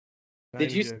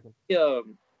 Did you see,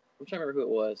 I'm trying to remember who it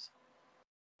was.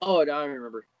 Oh, I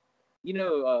remember. You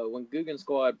know, when Guggen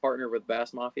Squad partnered with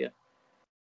Bass Mafia,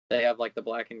 they have like the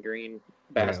black and green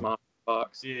Bass Mafia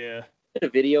box. Yeah. They did a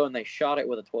video and they shot it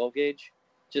with a 12 gauge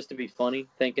just to be funny,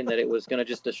 thinking that it was going to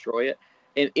just destroy it.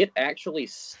 And it actually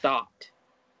stopped.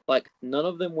 Like, none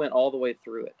of them went all the way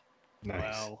through it. Nice.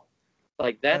 Wow.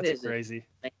 Like, That's crazy.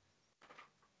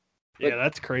 Yeah,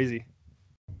 that's crazy.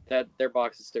 That their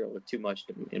boxes still look too much,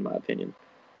 in my opinion.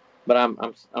 But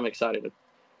I'm excited to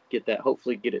get that.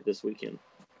 Hopefully, get it this weekend.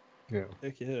 Yeah.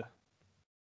 Heck yeah.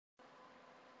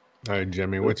 All right,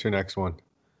 Jimmy, what's your next one?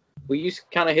 Well, you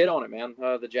kind of hit on it, man.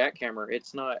 The jackhammer.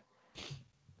 It's not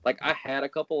like I had a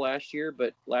couple last year,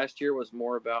 but last year was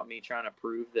more about me trying to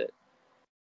prove that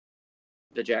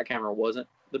the jackhammer wasn't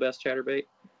the best chatterbait.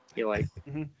 You like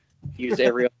use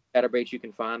every other chatterbait you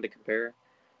can find to compare.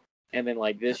 And then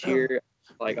like this year,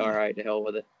 like, all right, to hell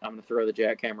with it. I'm gonna throw the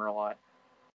jackhammer a lot,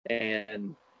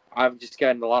 and I've just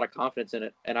gotten a lot of confidence in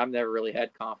it. And I've never really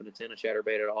had confidence in a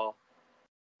chatterbait at all.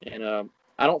 And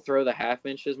I don't throw the 1/2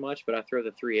 inch as much, but I throw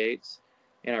the 3/8,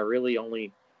 and I really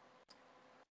only.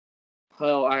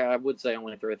 Well, I would say I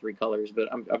only throw 3 colors, but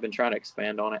I've been trying to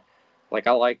expand on it. Like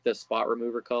I like the spot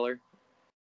remover color,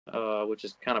 which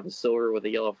is kind of a silver with a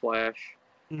yellow flash.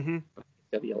 Mm-hmm.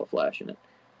 Got the yellow flash in it.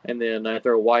 And then I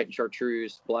throw white and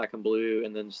chartreuse, black and blue,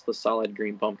 and then just the solid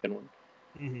green pumpkin one.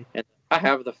 Mm-hmm. And I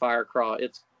have the fire craw.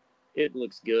 It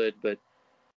looks good, but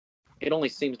it only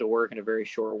seems to work in a very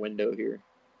short window here.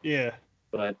 Yeah.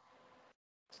 But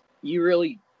you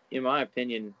really, in my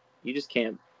opinion, you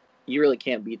really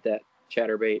can't beat that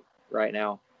chatterbait right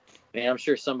now. And I'm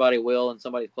sure somebody will, and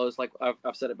somebody's close. Like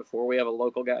I've said it before, we have a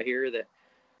local guy here that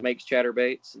makes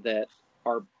chatterbaits that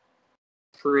are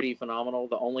pretty phenomenal.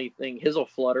 The only thing, his will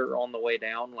flutter on the way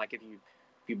down. Like if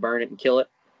you burn it and kill it,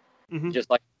 just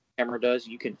like the camera does,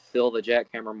 you can fill the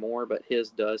jackhammer more, but his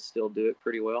does still do it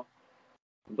pretty well.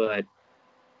 But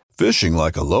fishing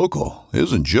like a local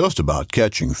isn't just about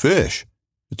catching fish.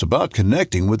 It's about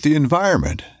connecting with the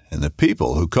environment and the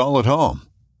people who call it home.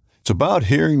 It's about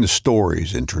hearing the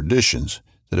stories and traditions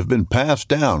that have been passed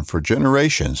down for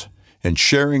generations and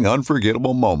sharing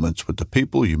unforgettable moments with the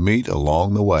people you meet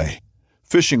along the way.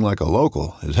 Fishing like a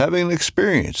local is having an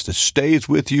experience that stays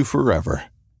with you forever.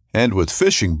 And with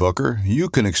Fishing Booker, you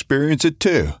can experience it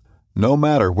too, no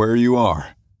matter where you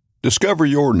are. Discover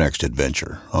your next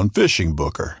adventure on Fishing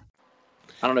Booker.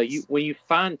 I don't know, when you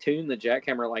fine tune the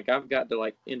jackhammer, like I've got to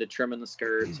like into trimming the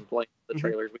skirts and playing with the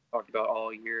trailers we talked about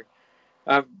all year.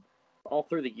 All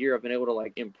through the year I've been able to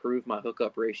like improve my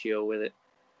hookup ratio with it.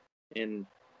 And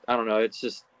I don't know,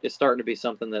 it's starting to be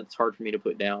something that's hard for me to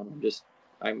put down.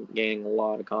 I'm gaining a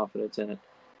lot of confidence in it.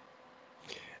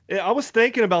 Yeah, I was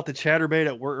thinking about the chatterbait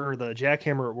at work, or the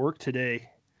jackhammer at work today,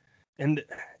 and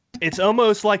it's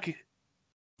almost like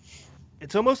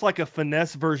a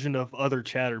finesse version of other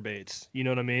chatterbaits. You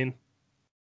know what I mean?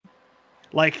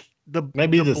 Like the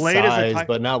blade size,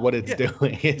 but not what it's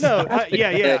doing.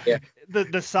 Yeah.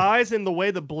 The size and the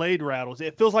way the blade rattles,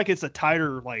 it feels like it's a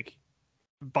tighter like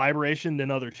vibration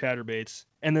than other chatterbaits,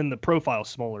 and then the profile's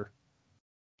smaller.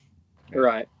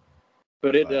 Right.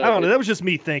 But I don't know. That was just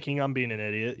me thinking. I'm being an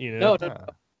idiot, you know. No.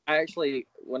 I actually,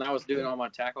 when I was doing all my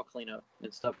tackle cleanup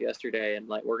and stuff yesterday and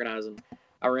like organizing,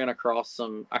 I ran across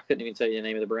some. I couldn't even tell you the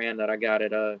name of the brand that I got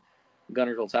at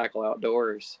Gunnersville Tackle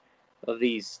Outdoors, of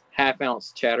these 1/2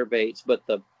 ounce chatterbaits, but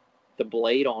the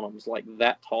blade on them is like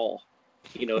that tall.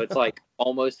 You know, it's like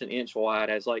almost 1 inch wide.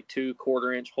 Has like 2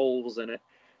 1/4-inch holes in it.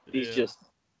 These just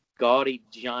gaudy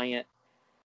giant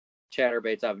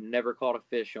chatterbaits I've never caught a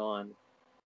fish on.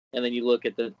 And then you look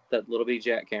at that little bitty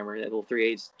jackhammer, that little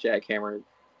 3/8 jackhammer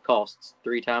costs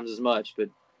 3 times as much, but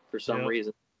for some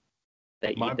reason they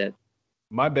eat that.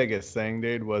 My biggest thing,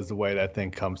 dude, was the way that thing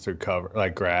comes through cover,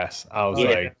 like grass. I was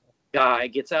like, God, it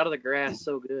gets out of the grass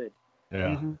so good.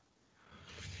 Yeah. Mm-hmm.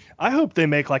 I hope they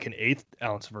make like an 1/8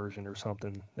 ounce version or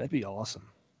something. That'd be awesome.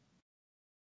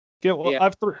 Yeah,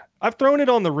 well, I've thrown it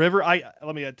on the river.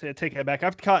 Let me take that back.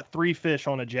 I've caught 3 fish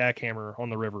on a jackhammer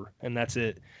on the river, and that's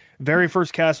it. Very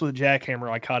first cast with a jackhammer,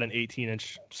 I caught an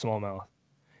 18-inch smallmouth,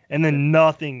 and then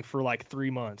nothing for like 3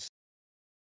 months.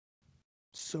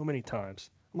 So many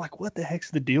times. I'm like, what the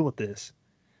heck's the deal with this?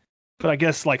 But I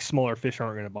guess like smaller fish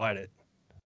aren't going to bite it.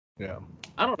 Yeah.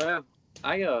 I don't know.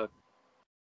 I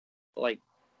like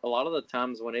a lot of the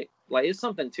times when it like it's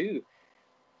something too.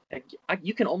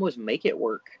 You can almost make it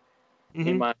work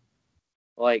in my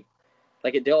like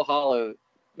at Dale Hollow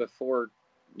before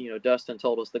Dustin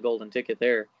told us the golden ticket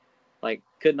there. Like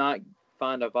could not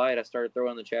find a bite. I started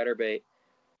throwing the chatterbait,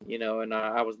 and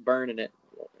I was burning it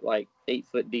like 8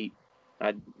 foot deep.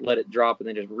 I'd let it drop and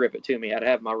then just rip it to me. I'd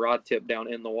have my rod tip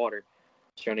down in the water,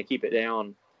 trying to keep it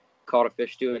down. Caught a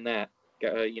fish doing that.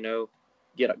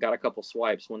 Got a couple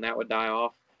swipes. When that would die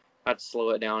off, I'd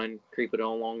slow it down and creep it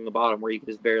along the bottom where you could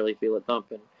just barely feel it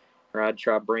thumping. Or I'd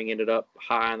try bringing it up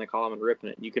high in the column and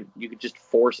ripping it. You could just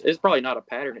force. It's probably not a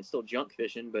pattern. It's still junk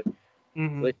fishing, but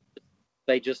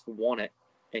they just want it,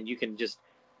 and you can just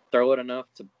throw it enough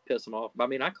to piss them off. I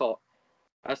mean, I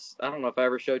don't know if I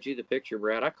ever showed you the picture,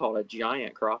 Brad. I caught a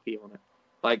giant crappie on it.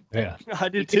 Like, yeah, I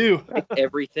did too.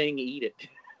 Everything eat it.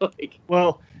 Like,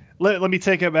 well, let me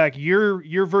take it back.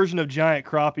 Your version of giant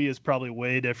crappie is probably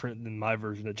way different than my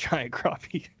version of giant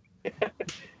crappie.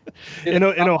 in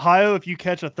Ohio, if you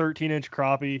catch a 13-inch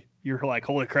crappie, you're like,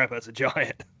 holy crap, that's a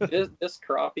giant. This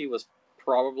crappie was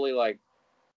probably like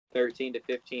 13 to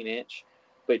 15 inch,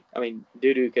 but I mean,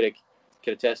 Dudu could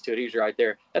attest to it. He was right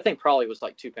there. That thing probably was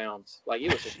like 2 pounds. Like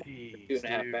it was Jeez,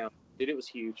 2.5 pounds. Dude, it was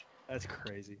huge. That's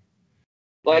crazy.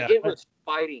 Like it was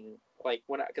fighting. Like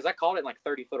because I caught it in like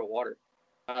 30 foot of water.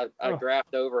 I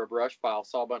graphed over a brush pile,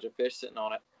 saw a bunch of fish sitting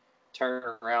on it, turned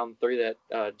around, threw that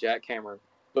jackhammer,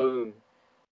 boom,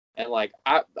 and like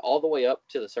all the way up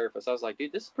to the surface. I was like,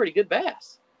 dude, this is pretty good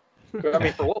bass. I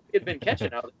mean, for what we had been catching,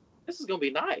 this is gonna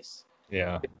be nice.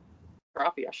 Yeah.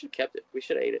 Crappie, I should have kept it. We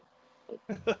should have ate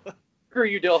it. Screw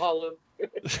you, Del Hollow.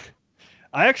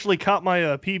 I actually caught my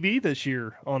PB this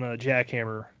year on a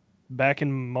jackhammer back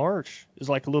in March. It was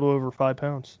like a little over 5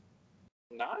 pounds.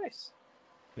 Nice.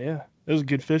 Yeah, it was a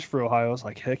good fish for Ohio. I was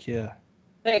like, heck yeah.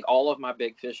 I think all of my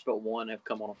big fish but one have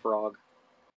come on a frog.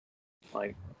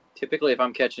 Like, typically if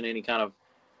I'm catching any kind of,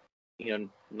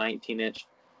 19-inch,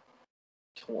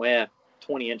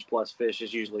 20-inch plus fish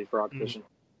is usually frog fishing.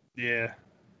 Yeah,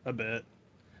 I bet.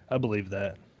 I believe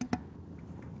that.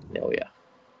 Oh, yeah.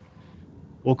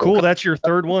 Well, cool. That's your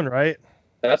third one, right?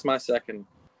 That's my second.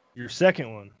 Your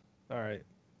second one. All right.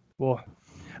 Well,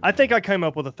 I think I came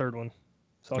up with a third one,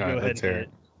 so I'll go ahead and hit it.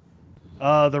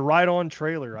 The Ride-On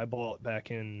trailer I bought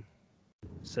back in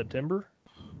September,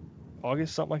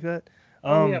 August, something like that.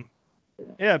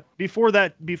 Yeah. Before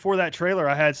that trailer,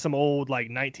 I had some old like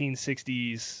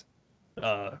 1960s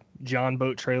John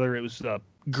boat trailer. It was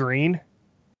green,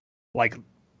 like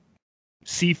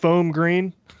seafoam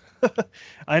green.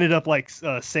 I ended up like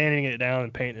sanding it down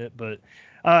and painting it, but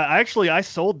I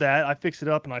sold that. I fixed it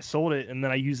up and I sold it, and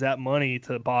then I used that money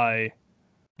to buy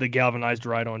the galvanized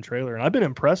Ride-On trailer, and I've been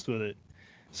impressed with it.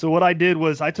 So what I did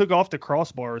was I took off the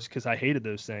crossbars because I hated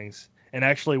those things, and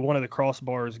actually one of the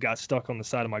crossbars got stuck on the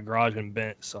side of my garage and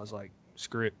bent, so I was like,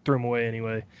 screw it, threw them away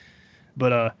anyway.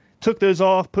 But took those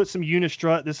off, put some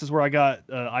Unistrut. This is where I got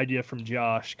idea from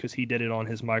Josh because he did it on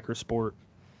his Microsport.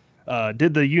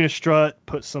 Did the Unistrut,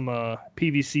 put some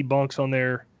PVC bunks on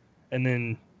there, and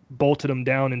then bolted them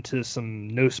down into some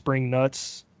no spring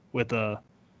nuts with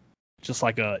just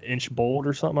like a inch bolt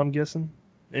or something, I'm guessing.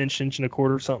 Inch and a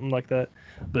quarter, something like that.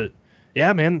 But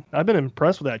yeah, man, I've been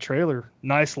impressed with that trailer.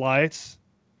 Nice lights.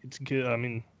 It's good. I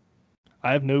mean,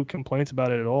 I have no complaints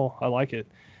about it at all. I like it.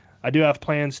 I do have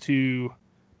plans to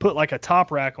put like a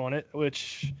top rack on it,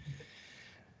 which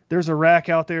there's a rack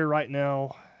out there right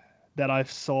now that I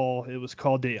saw. It was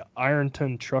called the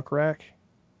Ironton truck rack,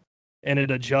 and it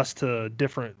adjusts to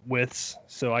different widths,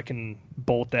 so I can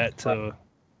bolt that to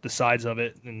the sides of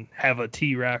it and have a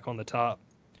T rack on the top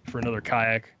for another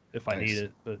kayak if I need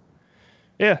it. But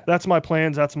yeah, that's my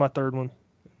plans. That's my third one.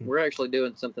 We're actually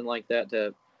doing something like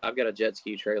that. I've got a jet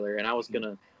ski trailer, and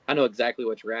I know exactly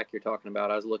which rack you're talking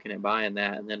about. I was looking at buying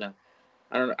that, and then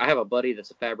I have a buddy that's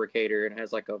a fabricator and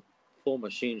has like a full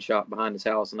machine shop behind his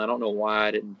house, and I don't know why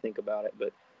I didn't think about it,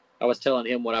 but I was telling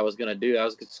him what I was going to do. I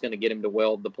was just going to get him to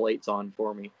weld the plates on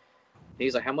for me.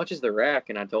 He's like, how much is the rack?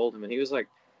 And I told him, and he was like,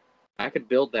 I could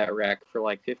build that rack for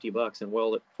like $50 and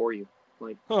weld it for you. I'm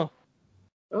like, huh?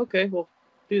 Okay, well,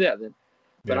 do that then.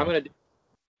 But yeah.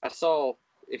 I saw,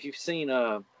 if you've seen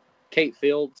Kate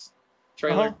Fields'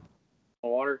 trailer on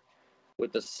water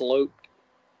with the sloped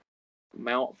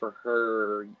mount for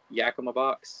her Yakima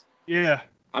box. Yeah.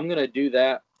 I'm going to do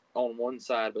that on one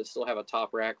side, but still have a top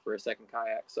rack for a second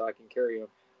kayak, so I can carry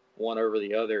one over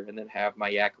the other and then have my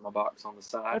Yakima box on the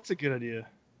side. That's a good idea.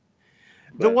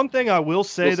 The But one thing I will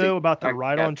say we'll see. though about the I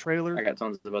ride-on got trailer,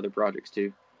 tons of other projects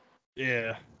too.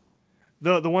 yeah.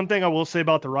 The one thing I will say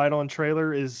about the ride-on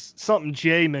trailer is something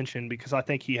Jay mentioned, because I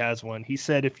think he has one. He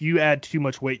said if you add too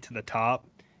much weight to the top,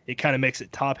 it kind of makes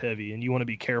it top heavy, and you want to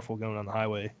be careful going on the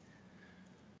highway.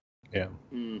 Yeah.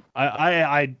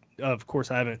 I of course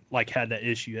I haven't had that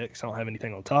issue yet because I don't have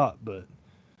anything on top, but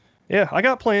yeah, I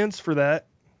got plans for that.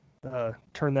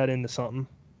 Turn that into something.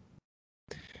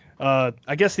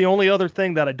 I guess the only other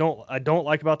thing that I don't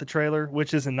like about the trailer,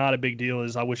 which isn't not a big deal,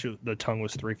 is I wish the tongue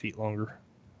was 3 feet longer.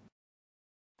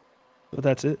 But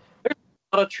that's it. There's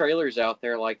a lot of trailers out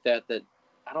there like that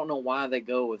I don't know why they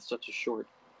go with such a short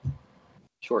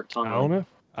tongue.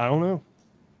 I don't know.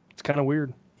 It's kind of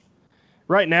weird.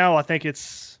 Right now, I think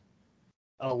it's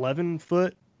 11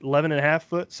 and a half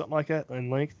foot, something like that in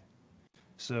length.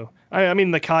 So, I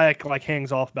mean, the kayak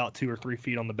hangs off about 2 or 3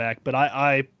 feet on the back, but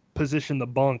I position the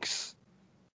bunks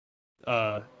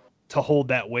to hold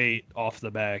that weight off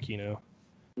the back,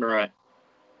 Right.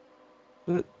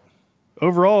 But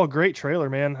overall, great trailer,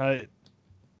 man.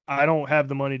 I don't have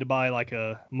the money to buy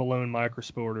a Malone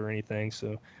Microsport or anything,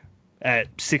 so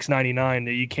at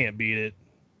 $6.99, you can't beat it.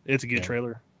 It's a good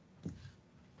trailer.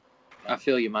 I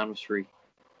feel you. Mine was free.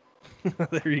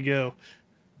 There you go.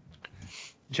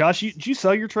 Josh, did you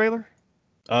sell your trailer?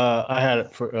 I had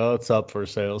it it's up for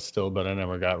sale still, but I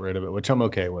never got rid of it, which I'm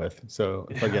okay with. So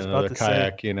if I get another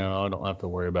kayak, I don't have to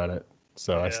worry about it.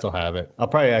 So I still have it. I'll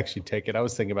probably actually take it. I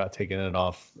was thinking about taking it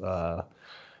off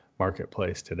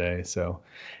Marketplace today. So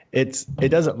it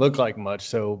doesn't look like much.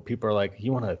 So people are like,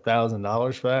 "You want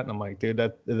 $1,000 for that?" And I'm like, "Dude,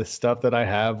 that the stuff that I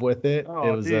have with it, it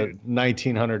was a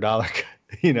 $1,900,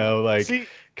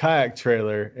 kayak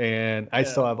trailer, and I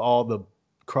still have all the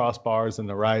crossbars and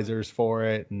the risers for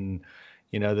it, and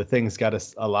the thing's got a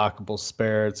lockable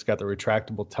spare. It's got the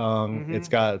retractable tongue. It's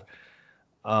got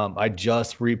I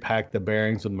just repacked the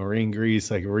bearings with marine grease,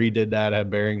 redid that at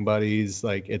Bearing Buddies.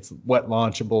 It's wet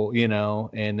launchable,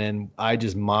 and then I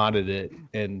just modded it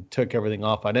and took everything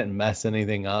off. I didn't mess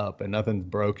anything up, and nothing's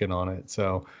broken on it.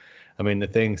 So, I mean, the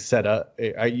thing's set up.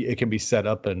 It can be set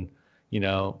up in,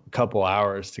 a couple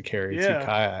hours to carry 2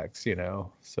 kayaks,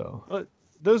 so.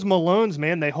 Those Malones,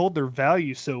 man, they hold their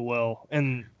value so well.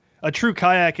 And a true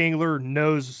kayak angler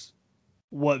knows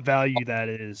what value that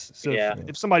is. So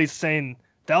if somebody's saying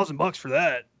 $1,000 for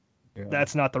that,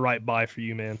 that's not the right buy for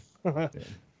you, man.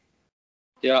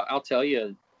 Yeah, I'll tell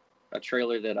you a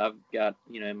trailer that I've got,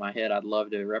 in my head I'd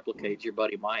love to replicate, your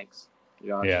buddy Mike's.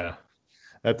 Josh. Yeah.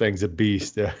 That thing's a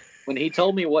beast. When he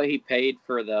told me what he paid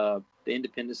for the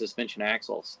independent suspension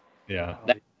axles. Yeah.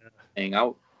 That thing,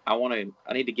 I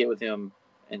need to get with him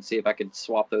and see if I could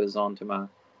swap those onto my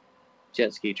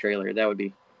jet ski trailer. That would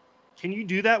be. Can you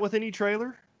do that with any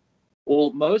trailer?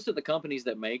 Well, most of the companies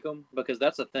that make them, because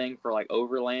that's a thing for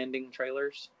overlanding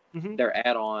trailers, they're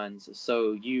add-ons.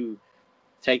 So you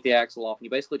take the axle off and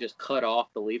you basically just cut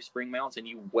off the leaf spring mounts and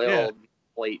you weld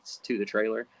plates to the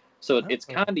trailer. So it's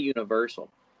kind of universal.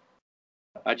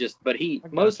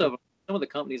 Most of them, some of the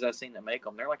companies I've seen that make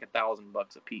them, they're like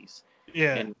 $1,000 a piece.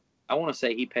 Yeah. And I want to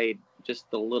say he paid just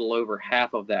a little over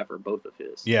half of that for both of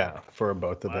his. Yeah, for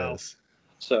both of his.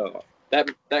 So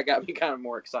that got me kind of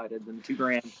more excited than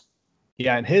 $2,000.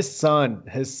 Yeah, and his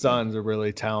son's a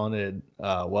really talented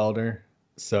welder.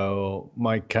 So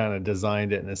Mike kind of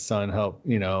designed it, and his son helped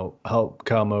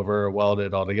come over, weld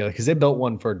it all together, because they built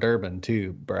one for Durban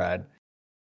too, Brad.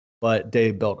 But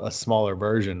they built a smaller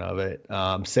version of it,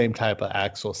 same type of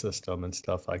axle system and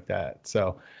stuff like that.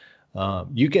 So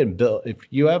you can build, if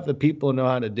you have the people who know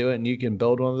how to do it, and you can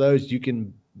build one of those, you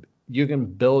can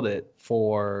build it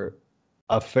for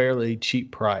a fairly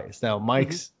cheap price. Now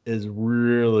Mike's is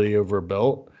really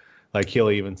overbuilt. He'll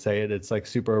even say it. It's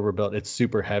super overbuilt. It's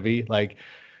super heavy.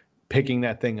 Picking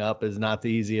that thing up is not the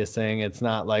easiest thing. It's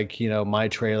not my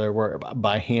trailer where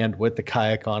by hand with the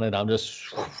kayak on it, I'm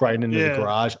just right into the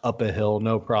garage up a hill,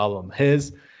 no problem.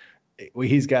 He's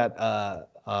got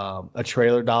a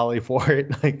trailer dolly for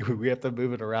it. We have to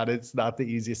move it around. It's not the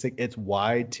easiest thing. It's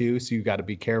wide too, so you got to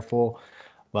be careful.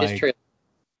 I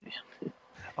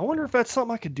wonder if that's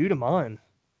something I could do to mine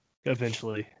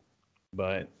eventually.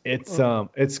 But it's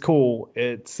cool.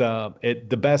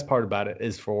 The best part about it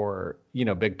is for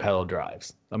big pedal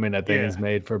drives. I mean, that thing is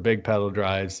made for big pedal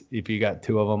drives. If you got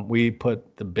 2 of them, we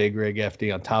put the big rig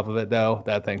FD on top of it though.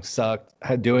 That thing sucked.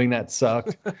 Doing that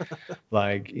sucked.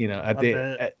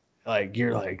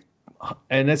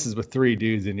 And this is with 3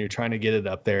 dudes, and you're trying to get it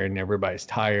up there, and everybody's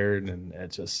tired, and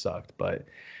it just sucked. But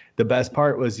the best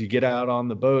part was you get out on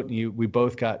the boat, and we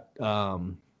both got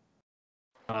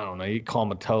I don't know, you call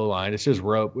them a tow line. It's just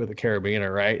rope with a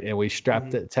carabiner, right? And we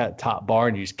strapped it to that top bar,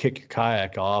 and you just kick your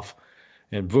kayak off,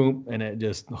 and boom, and it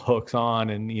just hooks on,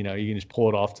 and you can just pull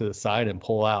it off to the side and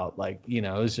pull out. Like,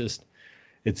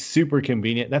 it's super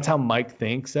convenient. That's how Mike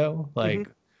thinks, though. Like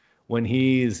when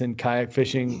he's in kayak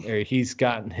fishing, or he's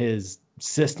gotten his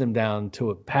system down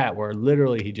to a pat where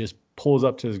literally he just pulls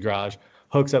up to his garage,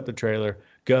 hooks up the trailer,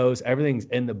 goes, everything's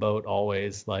in the boat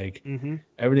always. Like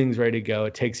everything's ready to go.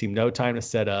 It takes him no time to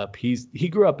set up. He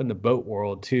grew up in the boat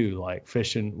world too, like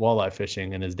fishing, walleye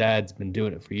fishing, and his dad's been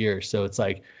doing it for years. So it's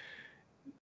like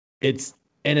it's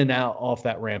in and out off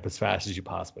that ramp as fast as you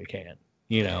possibly can,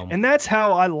 And that's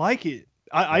how I like it.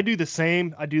 I do the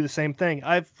same. I do the same thing.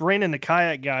 I've ran into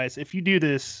kayak guys. If you do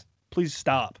this, please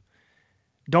stop.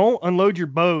 Don't unload your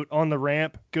boat on the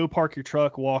ramp. Go park your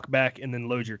truck, walk back, and then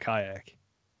load your kayak.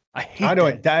 I hate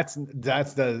that.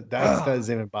 That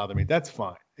doesn't even bother me. That's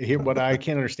fine. What I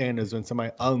can't understand is when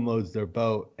somebody unloads their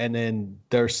boat and then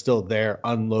they're still there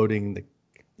unloading the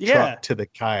truck to the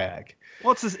kayak.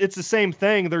 Well, it's the same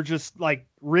thing. They're just like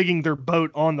rigging their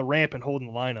boat on the ramp and holding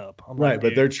the line up. I'm right, like,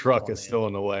 but their truck is still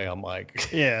in the way. I'm like,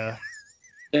 yeah.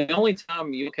 The only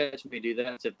time you catch me do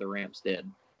that is if the ramp's dead.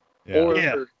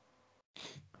 Yeah.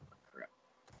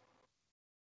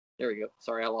 There we go.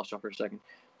 Sorry, I lost y'all for a second.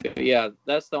 But yeah,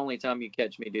 that's the only time you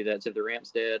catch me do that. Is if the ramp's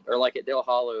dead, or like at Dale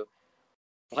Hollow,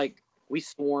 like we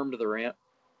swarmed the ramp,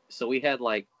 so we had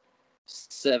like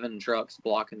 7 trucks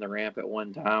blocking the ramp at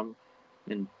one time,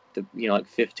 and like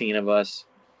 15 of us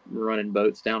running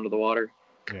boats down to the water.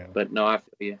 Yeah. But no, I feel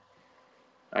you.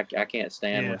 I can't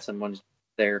stand when someone's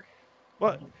there.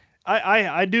 Well,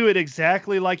 I do it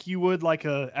exactly like you would like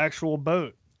a actual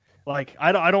boat. Like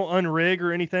I don't unrig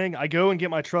or anything. I go and get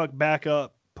my truck back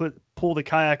up, pull the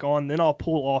kayak on, then I'll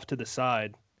pull off to the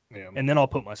side, and then I'll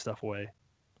put my stuff away.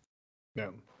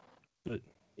 Yeah. But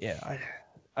yeah,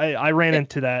 I ran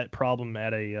into that problem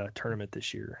at a tournament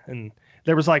this year, and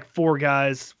there was like 4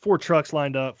 trucks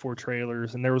lined up, 4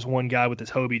 trailers, and there was one guy with his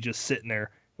Hobie just sitting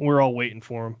there, and we were all waiting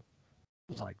for him.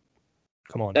 I was like,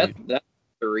 "Come on, dude." That's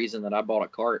the reason that I bought a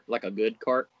cart, like a good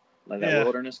cart, like that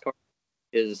wilderness cart,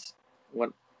 is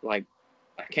what, like,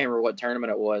 I can't remember what tournament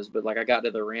it was, but like I got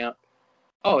to the ramp.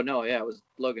 Oh no, yeah, it was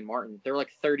Logan Martin. There were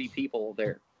like 30 people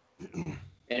there, and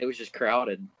it was just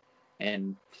crowded,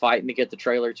 and fighting to get the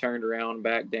trailer turned around,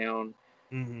 back down,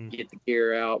 get the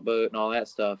gear out, boat, and all that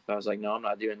stuff. I was like, no, I'm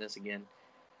not doing this again.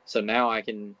 So now I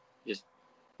can just,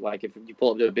 like, if you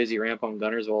pull up to a busy ramp on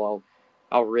Gunnersville,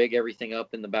 I'll rig everything up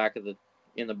in the back of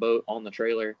in the boat on the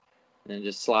trailer, and then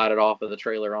just slide it off of the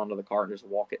trailer onto the cart and just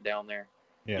walk it down there.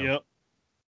 Yeah. Yep.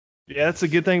 Yeah, that's a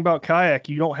good thing about kayak.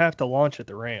 You don't have to launch at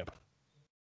the ramp.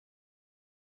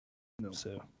 No.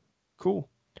 So, cool.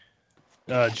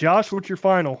 Josh, what's your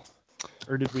final?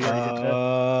 Or did we already get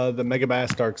that? The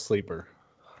Megabass Dark Sleeper.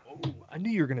 Oh, I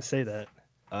knew you were going to say that.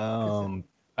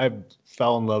 I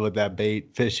fell in love with that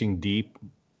bait fishing deep.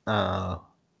 It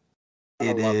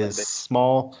is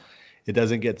small. It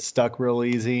doesn't get stuck real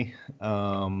easy.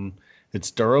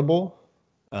 It's durable.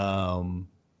 And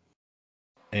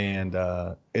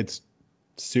it's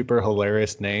super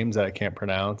hilarious names that I can't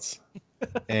pronounce.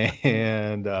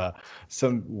 And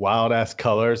some wild ass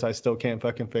colors I still can't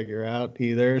fucking figure out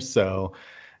either. So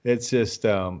it's just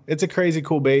it's a crazy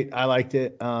cool bait. I liked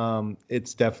it.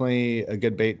 It's definitely a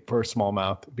good bait for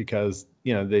smallmouth because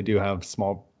they do have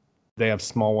small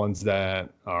ones that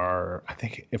are, I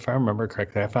think if I remember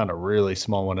correctly, I found a really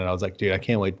small one and I was like, dude, I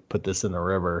can't wait to put this in the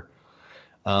river.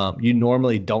 You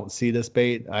normally don't see this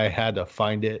bait. I had to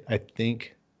find it, I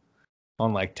think,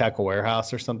 on like Tackle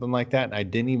Warehouse or something like that. And I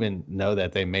didn't even know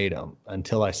that they made them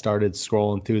until I started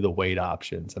scrolling through the weight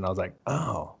options. And I was like,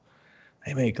 oh,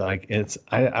 they make like,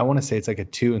 I want to say it's like a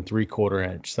 2 3/4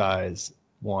 inch size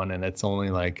one. And it's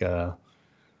only like a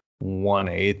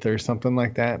 1/8 or something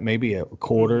like that. Maybe a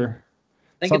quarter.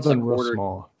 I think something it's a quarter. real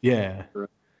small. Yeah.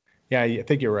 Yeah. I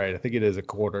think you're right. I think it is a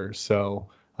quarter. So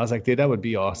I was like, dude, that would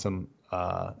be awesome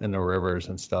in the rivers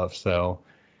and stuff. So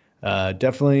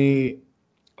definitely,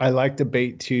 I like the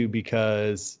bait too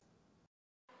because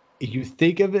you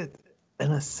think of it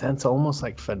in a sense almost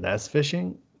like finesse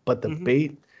fishing, but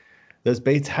the those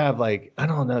baits have like, I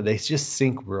don't know, they just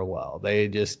sink real well. They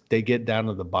get down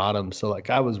to the bottom. So like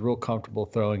I was real comfortable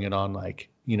throwing it on like,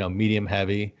 medium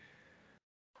heavy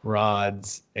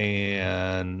rods,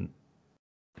 and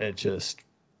it just,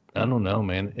 I don't know,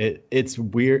 man. It's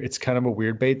weird. It's kind of a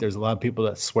weird bait. There's a lot of people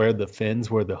that swear the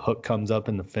fins where the hook comes up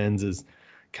and the fins is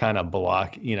kind of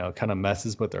kind of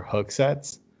messes with their hook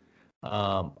sets.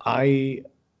 I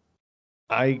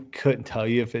couldn't tell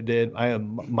you if it did.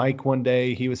 Mike one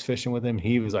day, he was fishing with him.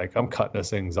 He was like, I'm cutting those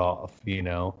things off,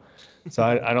 So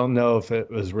I don't know if it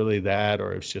was really that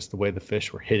or it's just the way the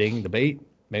fish were hitting the bait.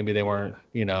 Maybe they weren't,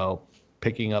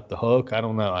 picking up the hook. I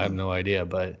don't know. I have no idea,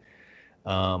 but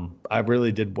I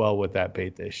really did well with that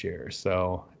bait this year.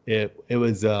 So it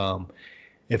was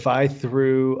if I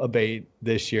threw a bait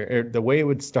this year, the way it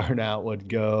would start out would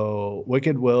go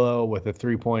Wicked Willow with a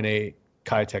 3.8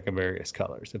 Kitech in various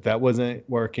colors. If that wasn't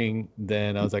working,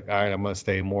 then I was like, all right, I'm going to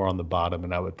stay more on the bottom,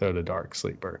 and I would throw the Dark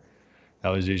Sleeper. That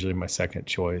was usually my second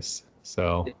choice.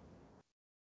 So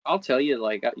I'll tell you,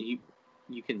 like you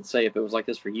can say if it was like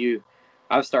this for you.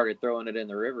 I've started throwing it in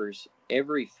the rivers.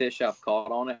 Every fish I've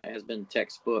caught on it has been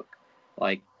textbook,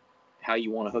 like how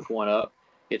you want to hook one up.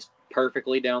 It's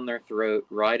perfectly down their throat,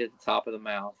 right at the top of the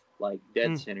mouth, like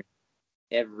dead center,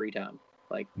 every time.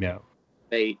 Like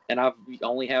bait. And I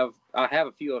have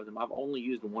a few of them. I've only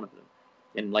used one of them,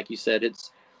 and like you said,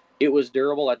 it was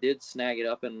durable. I did snag it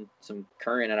up in some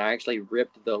current, and I actually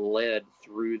ripped the lead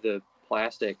through the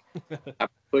plastic. I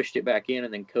pushed it back in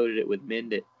and then coated it with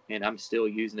Mendit, and I'm still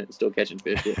using it and still catching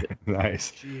fish with it.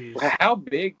 Nice. Jeez. How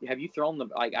big have you thrown them?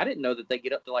 Like, I didn't know that they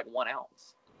get up to like 1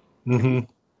 ounce.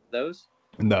 Mm-hmm. Those?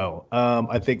 No.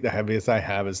 I think the heaviest I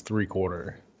have is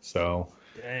 3/4. So,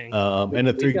 Dang. And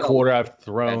a 3/4 I've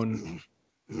thrown.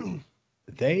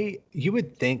 You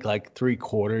would think like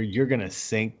 3/4 you're gonna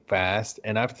sink fast,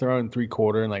 and I've thrown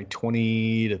 3/4 in like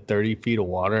 20 to 30 feet of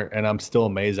water, and I'm still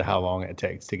amazed at how long it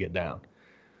takes to get down.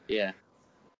 Yeah.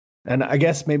 And I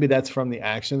guess maybe that's from the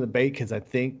action of the bait, because I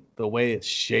think the way it's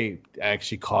shaped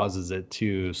actually causes it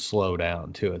to slow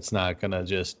down too. It's not gonna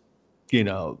just,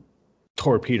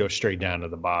 torpedo straight down to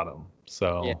the bottom.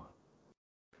 So yeah.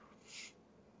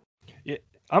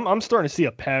 I'm starting to see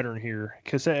a pattern here,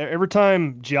 because every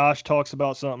time Josh talks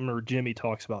about something or Jimmy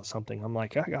talks about something, I'm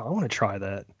like, I want to try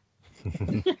that.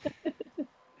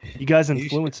 You guys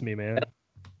influence me, man.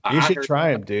 You should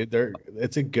try them, dude.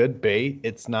 It's a good bait.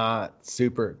 It's not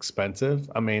super expensive.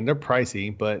 I mean, they're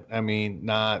pricey, but I mean,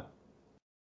 not.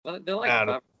 Well, they're like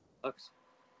 $5.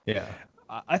 Yeah.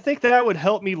 I think that would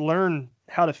help me learn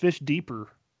how to fish deeper.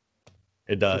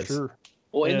 It does. For sure.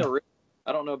 Well, in the river,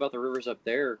 I don't know about the rivers up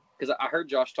there, because I heard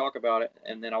Josh talk about it,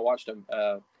 and then I watched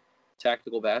a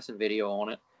tactical bassin video on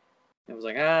it. I was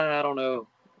like, I don't know.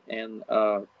 And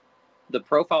the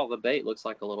profile of the bait looks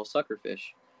like a little suckerfish.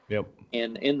 Yep.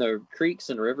 And in the creeks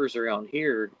and rivers around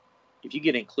here, if you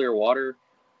get in clear water,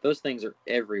 those things are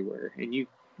everywhere. And you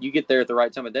get there at the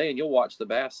right time of day, and you'll watch the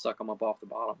bass suck them up off the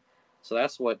bottom. So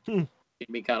that's what made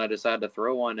me kind of decide to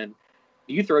throw one. And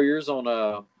do you throw yours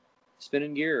on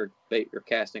spinning gear or bait or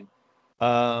casting?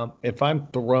 If I'm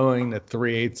throwing the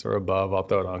 3/8 or above, I'll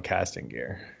throw it on casting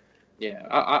gear. Yeah,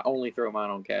 I only throw mine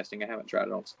on casting. I haven't tried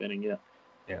it on spinning yet.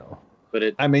 Yeah.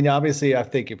 But I mean, obviously, I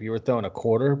think if you were throwing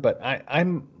 1/4, but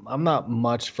I'm not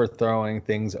much for throwing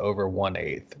things over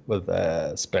 1/8 with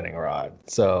a spinning rod.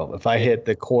 So if I hit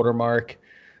the 1/4 mark,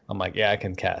 I'm like, yeah, I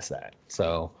can cast that.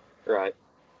 So right.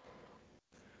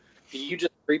 Do you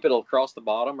just creep it across the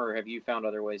bottom, or have you found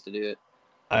other ways to do it?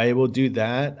 I will do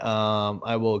that.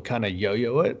 I will kind of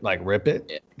yo-yo it, like rip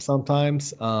it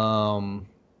sometimes.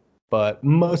 But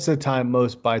most of the time,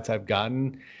 most bites I've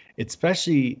gotten, it's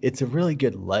a really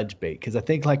good ledge bait, because I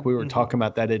think like we were talking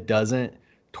about that it doesn't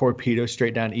torpedo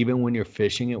straight down even when you're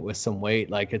fishing it with some weight.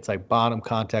 Like it's like bottom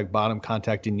contact,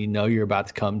 and you're about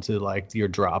to come to like your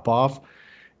drop off.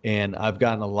 And I've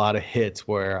gotten a lot of hits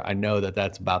where I know that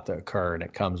that's about to occur, and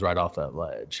it comes right off that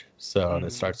ledge. So it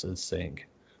starts to sink.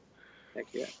 Heck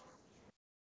yeah.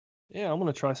 Yeah, I'm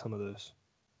gonna try some of those.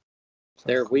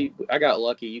 I got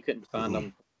lucky. You couldn't find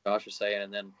them, Josh was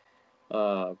saying, and then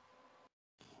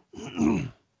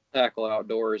Tackle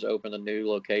Outdoors opened a new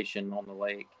location on the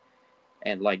lake,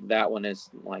 and like that one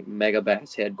is like Mega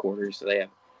Bass headquarters. So they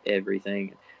have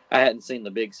everything. I hadn't seen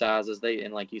the big sizes.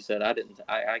 And like you said, I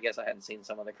guess I hadn't seen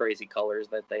some of the crazy colors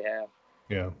that they have.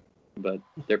 Yeah, but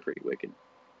they're pretty wicked.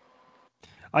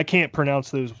 I can't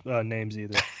pronounce those names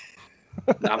either.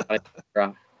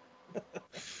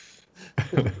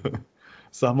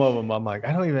 Some of them, I'm like,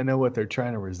 I don't even know what they're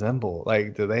trying to resemble.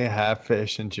 Like, do they have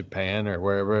fish in Japan or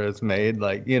wherever it's made?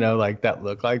 Like, like that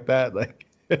look like that? Like,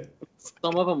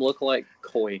 some of them look like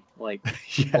koi, like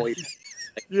koi.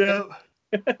 Yeah.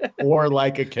 Or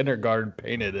like a kindergarten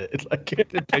painted it. Like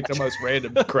it picked the most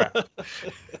random crap.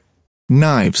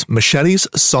 Knives, machetes,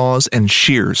 saws, and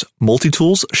shears,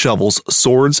 multi-tools, shovels,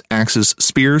 swords, axes,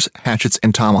 spears, hatchets,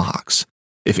 and tomahawks.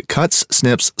 If it cuts,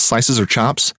 snips, slices, or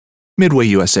chops, Midway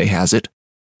USA has it.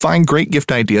 Find great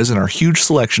gift ideas in our huge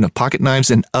selection of pocket knives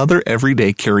and other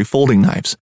everyday carry folding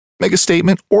knives. Make a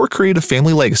statement or create a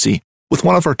family legacy with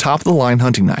one of our top-of-the-line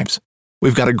hunting knives.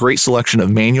 We've got a great selection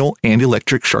of manual and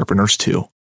electric sharpeners, too.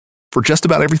 For just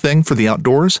about everything for the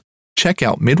outdoors, check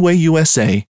out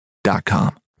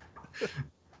MidwayUSA.com.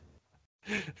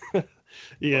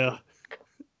 Yeah.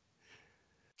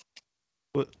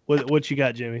 What you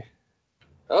got, Jimmy?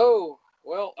 Oh,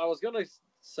 well, I was gonna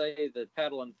say the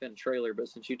paddle and fin trailer, but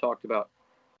since you talked about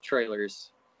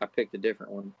trailers, I picked a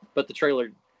different one. But the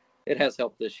trailer, it has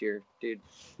helped this year, dude.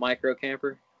 Micro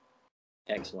camper,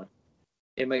 excellent.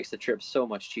 It makes the trip so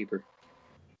much cheaper.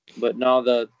 But no,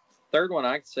 the third one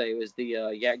I'd say was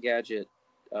the Yak Gadget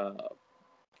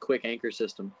quick anchor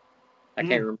system. I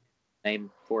can't remember the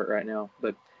name for it right now,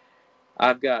 but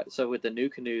I've got, so with the new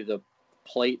canoe, the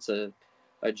plates are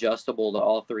adjustable to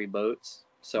all three boats,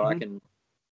 so I can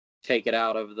take it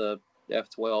out of the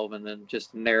F12 and then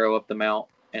just narrow up the mount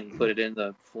and put it in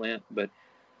the Flint. But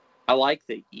I like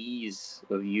the ease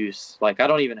of use. Like I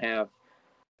don't have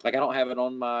it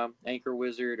on my Anchor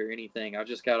Wizard or anything. I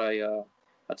just got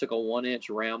I took a 1-inch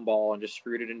round ball and just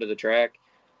screwed it into the track.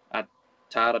 I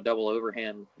tied a double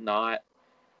overhand knot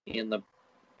in the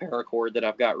paracord that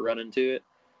I've got running to it,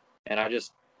 and I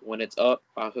just, when it's up,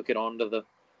 I hook it onto that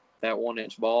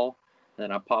 1-inch ball, and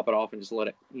then I pop it off and just let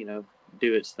it,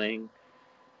 do its thing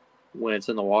when it's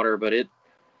in the water. But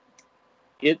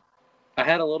I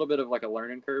had a little bit of like a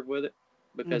learning curve with it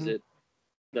because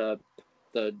the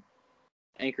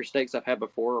anchor stakes I've had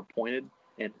before are pointed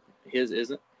and his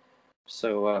isn't.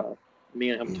 So me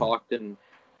and him talked, and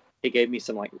he gave me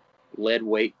some like a lead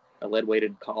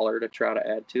weighted collar to try to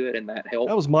add to it, and that helped.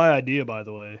 That was my idea, by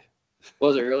the way.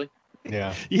 Was it really?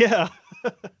 Yeah. Yeah.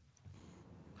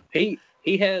 He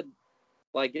had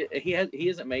like he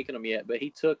isn't making them yet, but he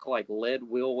took like lead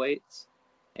wheel weights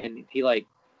and he like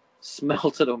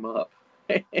smelted them up,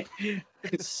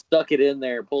 stuck it in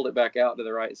there, pulled it back out to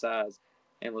the right size,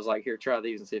 and was like, "Here, try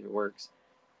these and see if it works."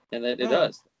 And it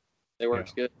does. It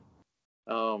works good.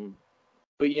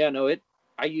 But yeah, no,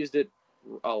 I used it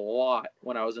a lot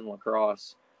when I was in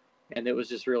lacrosse, and it was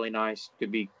just really nice to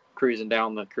be cruising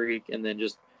down the creek and then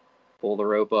just pull the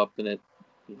rope up and it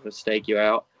stake you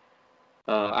out.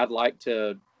 I'd like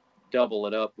to double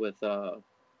it up with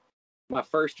my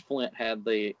first Flint had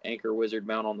the Anchor Wizard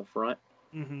mount on the front.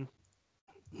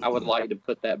 I would like to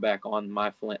put that back on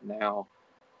my Flint now.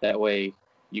 That way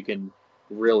you can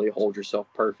really hold yourself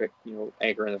perfect,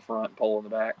 anchor in the front, pole in the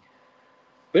back.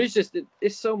 But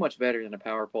it's so much better than a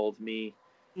power pole to me.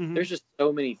 There's just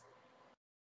so many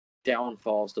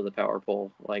downfalls to the power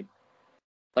pole. Like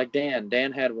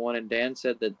Dan had one, and Dan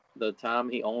said that the time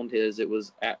he owned his, it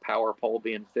was at power pole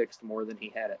being fixed more than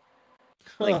he had it.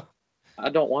 Like, I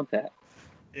don't want that.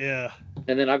 Yeah.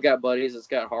 And then I've got buddies that's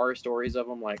got horror stories of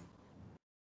them, like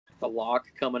the lock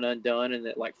coming undone and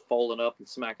it like folding up and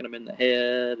smacking them in the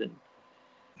head and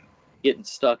getting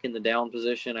stuck in the down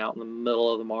position out in the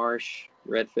middle of the marsh,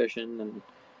 red fishing. And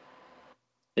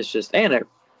it's just, and they're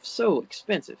so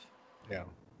expensive. Yeah.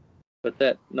 But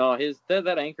that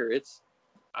anchor,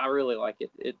 I really like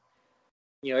it.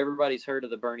 Everybody's heard of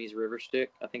the Bernie's River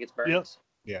Stick. I think it's Bernie's.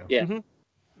 Yep. Yeah.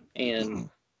 And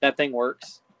that thing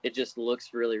works. It just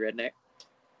looks really redneck,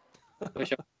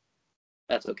 which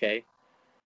that's okay.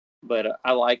 But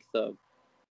I like the,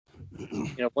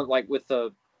 like with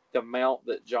the mount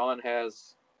that John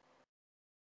has,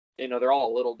 they're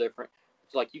all a little different.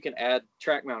 It's like you can add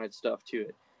track mounted stuff to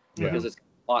it because it's got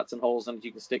slots and holes and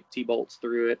you can stick T-bolts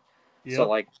through it. Yep. So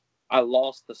like I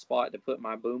lost the spot to put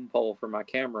my boom pole for my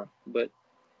camera, but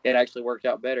it actually worked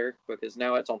out better because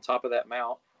now it's on top of that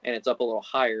mount and it's up a little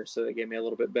higher. So it gave me a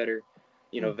little bit better,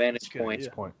 vantage point.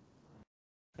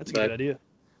 That's a good idea.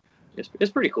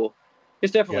 It's pretty cool.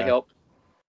 It's definitely helped.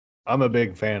 I'm a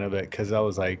big fan of it because I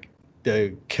was like,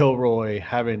 the Kilroy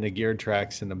having the gear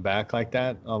tracks in the back like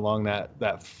that along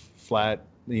that flat,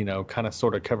 kind of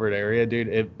sort of covered area, dude,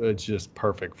 it's just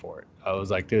perfect for it. I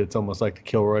was like, dude, it's almost like the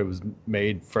Kilroy was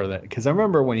made for that. Because I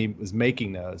remember when he was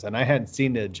making those, and I hadn't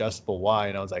seen the adjustable Y,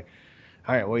 and I was like,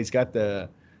 all right, well, he's got the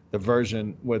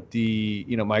version with the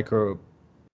micro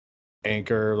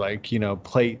anchor, like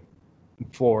plate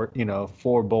for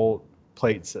 4-bolt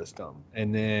plate system.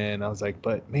 And then I was like,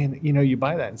 but man, you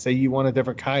buy that and say you want a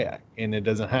different kayak and it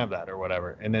doesn't have that or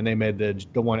whatever. And then they made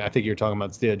the one I think you're talking about,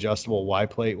 it's the adjustable Y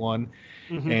plate one.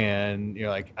 And you're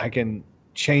like, I can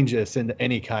change this into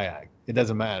any kayak. It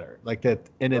doesn't matter like that.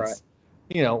 And it's,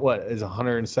 what is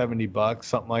 $170,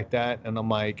 something like that. And I'm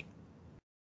like,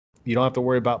 you don't have to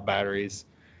worry about batteries.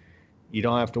 You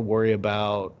don't have to worry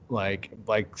about like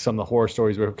some of the horror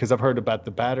stories because I've heard about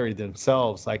the battery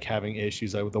themselves, like having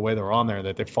issues like with the way they're on there,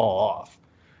 that they fall off,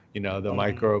 the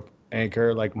micro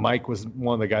anchor. Like Mike was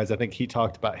one of the guys, I think he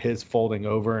talked about his folding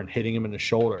over and hitting him in the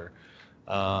shoulder.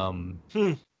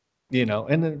 you know,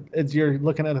 and then you're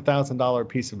looking at $1,000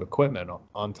 piece of equipment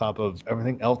on top of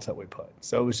everything else that we put.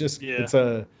 So it was just, it's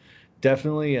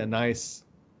definitely a nice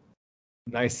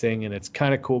thing. And it's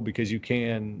kind of cool because you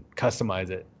can customize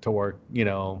it to work, you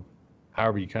know,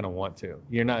 however you kind of want to.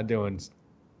 You're not doing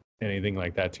anything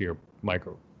like that to your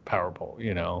micro power pole,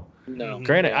 you know. No.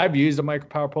 Granted, I've used a micro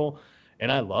power pole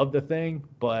and I love the thing,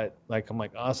 but like I'm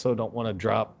like, I also don't want to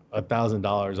drop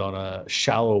 $1,000 on a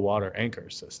shallow water anchor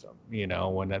system, you know,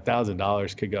 when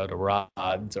 $1,000 could go to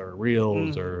rods or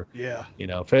reels or you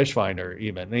know, fish finder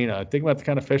even. You know, think about the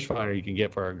kind of fish finder you can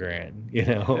get for $1,000, you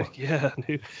know. Yeah,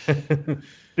 dude.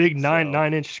 Big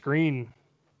 9-inch screen.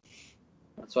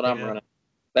 That's what I'm running.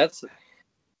 That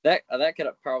could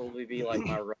probably be like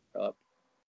my run up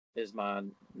is my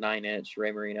 9-inch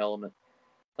Raymarine Element.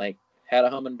 Like, had a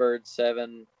Humminbird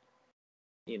 7.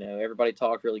 You know, everybody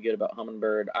talked really good about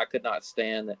Humminbird. I could not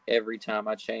stand that every time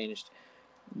I changed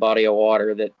body of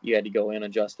water that you had to go in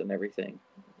adjusting everything.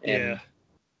 And,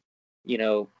 you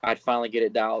know, I'd finally get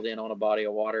it dialed in on a body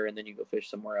of water, and then you go fish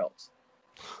somewhere else.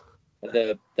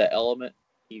 The Element,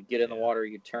 you get in the water,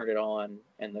 you turn it on,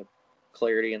 and the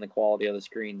clarity and the quality of the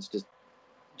screen's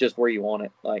just where you want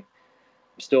it. Like,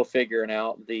 I'm still figuring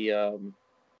out the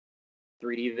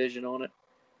 3D vision on it.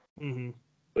 Mm-hmm.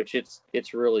 Which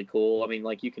it's really cool. I mean,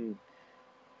 like, you can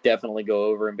definitely go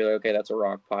over and be like, okay, that's a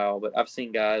rock pile. But I've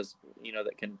seen guys, you know,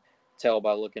 that can tell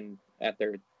by looking at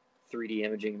their 3D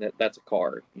imaging that that's a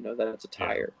car, you know, that's a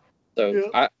tire.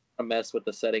 So I mess with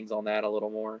the settings on that a little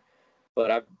more.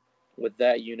 But with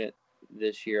that unit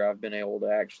this year, I've been able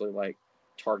to actually like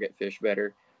target fish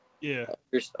better. Yeah.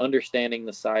 Just understanding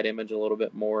the side image a little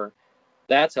bit more.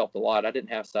 That's helped a lot. I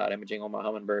didn't have side imaging on my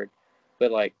Humminbird,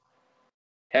 but like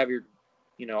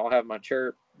I'll have my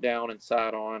chirp down and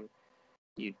side on.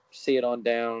 You see it on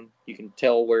down. You can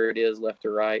tell where it is left to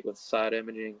right with side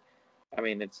imaging. I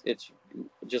mean, it's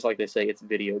just like they say, it's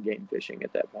video game fishing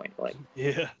at that point. Like,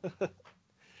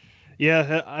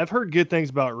 yeah, I've heard good things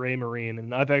about Raymarine,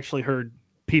 and I've actually heard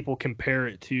people compare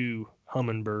it to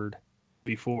Humminbird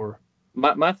before.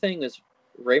 My thing is,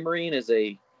 Raymarine is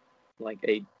you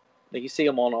see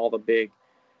them on all the big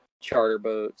charter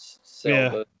boats,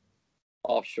 sailboats,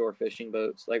 offshore fishing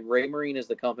boats. Like, Raymarine is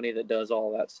the company that does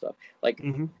all that stuff. Like,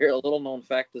 here, a little known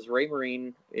fact is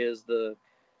Raymarine is the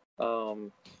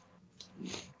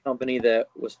company that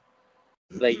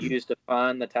they used to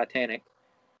find the Titanic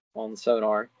on the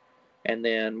sonar, and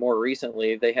then more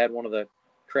recently they had one of the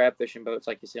crab fishing boats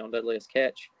like you see on Deadliest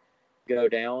Catch go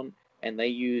down, and they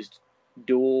used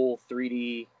dual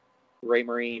 3D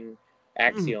Raymarine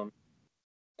Axiom,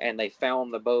 and they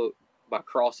found the boat by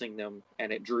crossing them,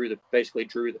 and it basically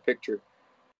drew the picture.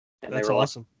 And that's they were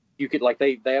awesome. Like, you could, like,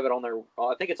 they have it on their,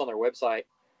 I think it's on their website,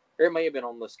 or it may have been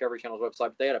on the Discovery Channel's website,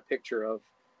 but they had a picture of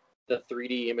the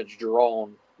 3D image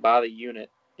drawn by the unit,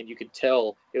 and you could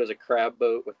tell it was a crab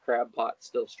boat with crab pots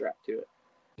still strapped to it.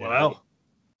 Wow.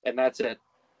 And that's at,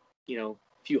 a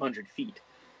few hundred feet.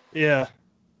 Yeah.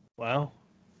 Wow.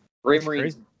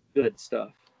 Raymarine's good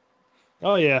stuff.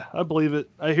 Oh, yeah. I believe it.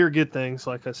 I hear good things,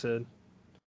 like I said.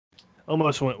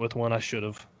 Almost went with one I should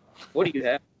have. What do you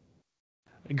have?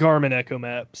 Garmin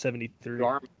EchoMap 73.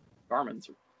 Garmin's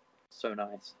so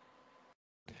nice.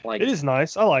 Like, it is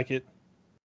nice. I like it.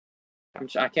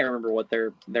 I can't remember what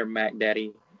their Mac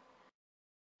Daddy,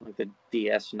 like the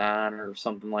DS9 or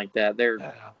something like that. They're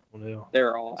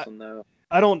awesome though.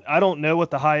 I don't know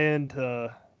what the high end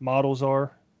models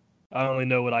are. I only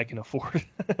know what I can afford.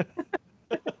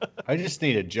 I just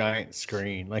need a giant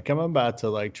screen. Like, I'm about to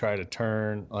like try to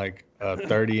turn like a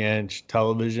 30-inch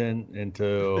television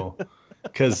into,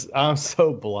 because I'm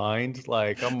so blind.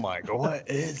 Like, I'm like, what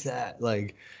is that?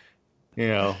 Like,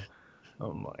 I'm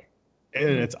like, and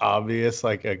it's obvious,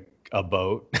 like a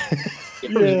boat.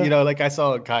 Like I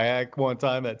saw a kayak one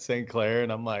time at St. Clair,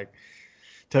 and I'm like,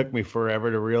 took me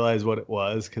forever to realize what it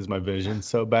was because my vision's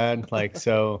so bad. Like,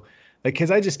 so. Like,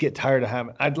 because I just get tired of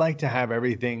I'd like to have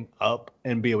everything up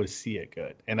and be able to see it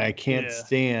good. And I can't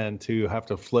stand to have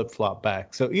to flip-flop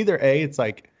back. So either A, it's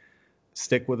like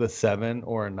stick with a 7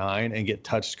 or a 9 and get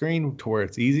touchscreen to where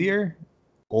it's easier,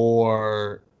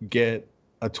 or get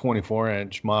a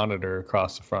 24-inch monitor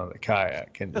across the front of the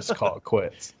kayak and just call it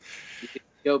quits. You can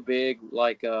go big,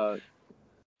 like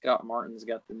Scott Martin's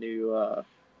got the new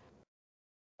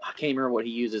I can't remember what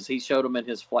he uses. He showed him in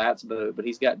his flats boat, but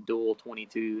he's got dual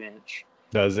 22-inch.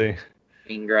 Does he?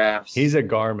 Screen graphs. He's a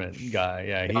Garmin guy.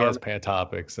 Yeah, he has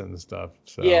Pantopics and stuff.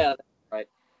 So. Yeah, that's right.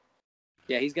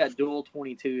 Yeah, he's got dual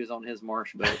 22s on his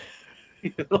marsh boat.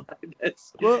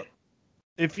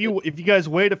 If you guys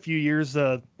wait a few years,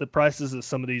 the prices of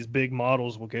some of these big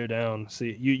models will go down.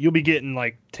 See, you'll be getting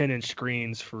like 10-inch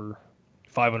screens for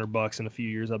 $500 in a few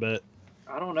years, I bet.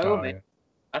 I don't know, man. Yeah.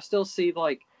 I still see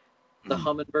like the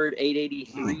Humminbird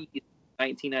 883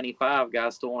 1995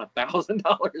 guys still want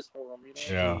 $1,000 for them. You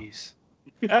know?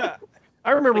 Yeah. Jeez.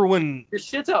 I remember when Your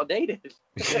shit's outdated.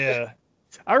 yeah,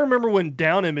 I remember when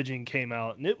down imaging came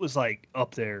out, and it was like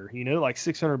up there, like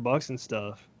 $600 and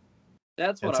stuff.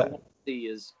 That's what I want to see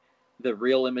is the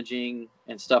real imaging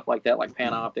and stuff like that, like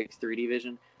Panoptix, 3D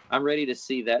vision. I'm ready to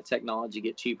see that technology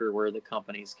get cheaper where the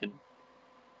companies can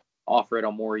offer it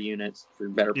on more units for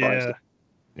better prices.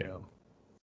 Yeah.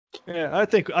 Yeah, I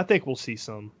think we'll see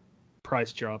some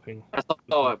price dropping.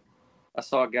 I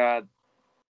saw a guy,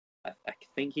 I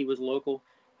think he was local.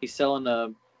 He's selling a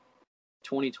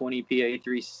 2020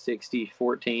 PA360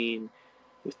 14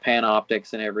 with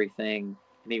Panoptix and everything.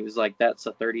 And he was like, that's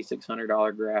a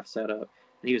 $3,600 graph setup.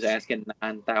 And he was asking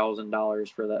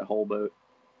 $9,000 for that whole boat.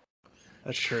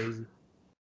 That's crazy.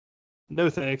 No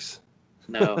thanks.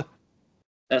 No.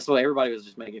 That's what everybody was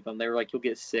just making fun. They were like, you'll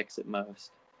get 6 at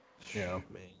most. Yeah.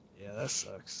 Man, yeah, that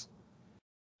sucks.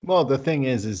 Well, the thing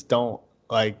is don't,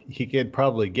 like, he could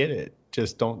probably get it.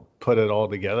 Just don't put it all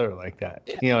together like that.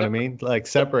 You know what I mean? Like,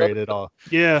 separate it all.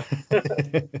 Yeah.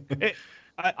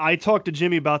 I talked to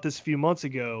Jimmy about this a few months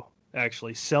ago,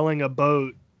 actually. Selling a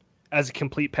boat as a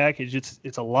complete package,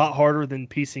 it's a lot harder than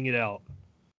piecing it out.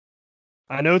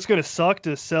 I know it's going to suck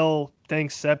to sell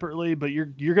things separately, but you're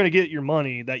going to get your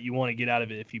money that you want to get out of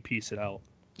it if you piece it out.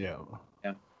 Yeah.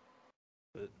 Yeah.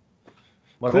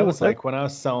 Well, that was like when I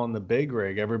was selling the big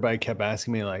rig, everybody kept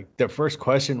asking me, like, their first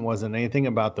question wasn't anything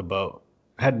about the boat.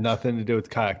 It had nothing to do with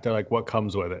kayak. They're like, what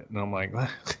comes with it? And I'm like,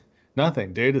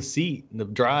 nothing, dude. A seat, the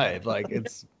drive. Like,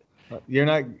 it's, you're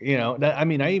not, I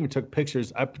mean, I even took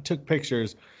pictures. I took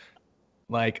pictures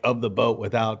like of the boat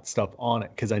without stuff on it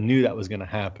because I knew that was going to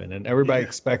happen. And everybody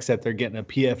expects that they're getting a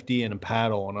PFD and a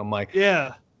paddle. And I'm like,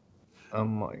 no,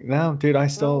 dude, I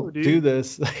still do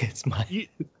this. It's my.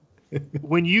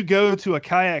 When you go to a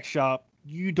kayak shop,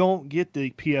 you don't get the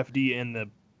PFD and the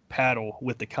paddle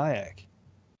with the kayak.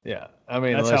 Yeah, I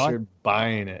mean, That's unless you're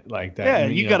buying it like that. Yeah, I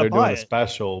mean, you gotta they're buy doing it. a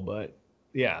special, but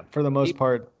yeah, for the most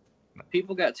part.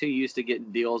 People got too used to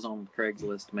getting deals on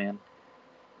Craigslist, man.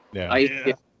 Yeah. I used to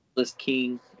get Craigslist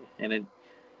King, and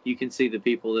you can see the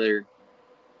people that are,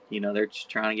 they're just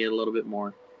trying to get a little bit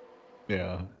more.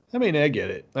 Yeah. I mean, I get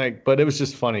it. Like, but it was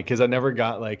just funny because I never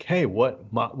got like, hey, what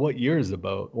year is the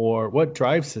boat or what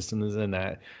drive system is in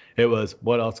that? It was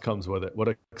what else comes with it?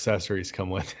 What accessories come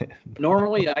with it?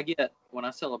 Normally, I get when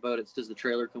I sell a boat, it's does the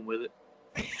trailer come with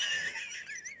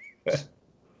it?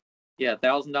 Yeah,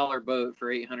 $1,000 boat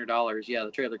for $800. Yeah,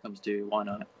 the trailer comes too. Why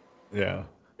not? Yeah.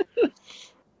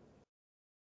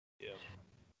 Yeah.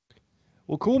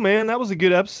 Well, cool, man. That was a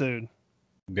good episode.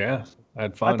 Yeah, I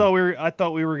had fun. I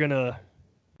thought we were gonna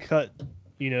cut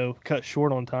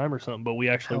short on time or something, but we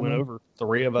actually went over.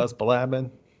 3 of us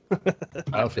blabbing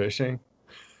out fishing.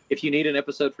 If you need an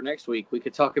episode for next week, we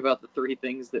could talk about the 3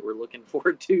 things that we're looking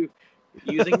forward to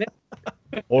using them.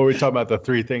 Or we talk about the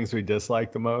 3 things we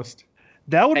dislike the most.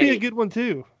 That would be a good one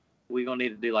too. We're gonna need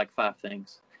to do like 5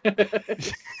 things.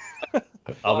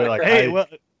 I'll be like, hey, I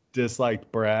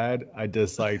disliked Brad, I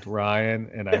disliked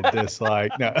Ryan, and I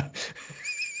disliked no.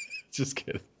 Just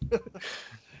kidding.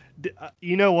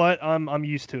 You know what? I'm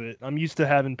used to it. I'm used to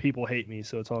having people hate me,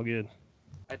 so it's all good.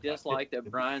 I dislike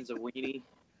that Brian's a weenie.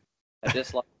 I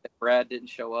dislike that Brad didn't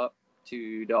show up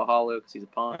to Del Hollow because he's a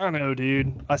punk. I know,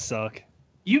 dude. I suck.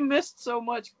 You missed so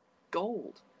much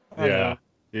gold. Yeah,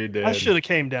 you did. I should have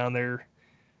came down there.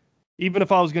 Even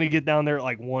if I was going to get down there at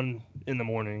like 1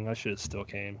 a.m, I should have still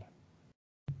came.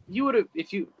 You would have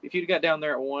if you'd got down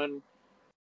there at 1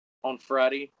 on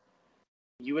Friday.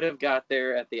 You would have got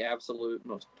there at the absolute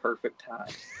most perfect time.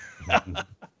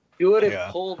 You would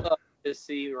have pulled up to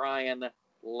see Ryan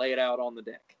laid out on the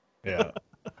deck. Yeah.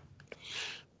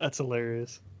 That's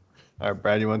hilarious. All right,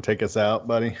 Brad, you want to take us out,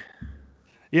 buddy?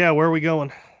 Yeah, where are we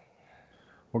going?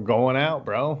 We're going out,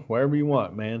 bro. Wherever you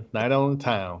want, man. Night on the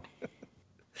town.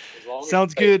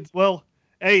 Sounds good. Well,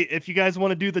 hey, if you guys want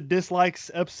to do the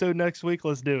dislikes episode next week,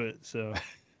 let's do it. So.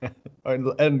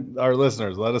 And our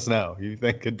listeners, let us know. You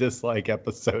think a dislike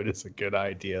episode is a good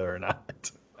idea or not?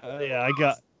 Yeah,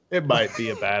 it might be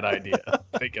a bad idea.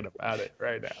 Thinking about it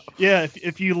right now. Yeah,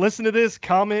 if you listen to this,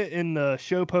 comment in the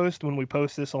show post when we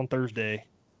post this on Thursday.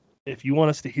 If you want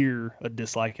us to hear a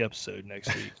dislike episode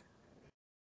next week,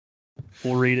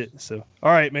 we'll read it. So,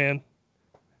 all right, man.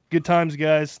 Good times,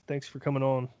 guys. Thanks for coming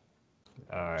on.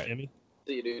 All right, Jimmy.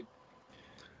 See you, dude.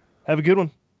 Have a good one.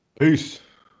 Peace.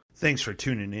 Thanks for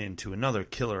tuning in to another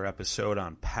killer episode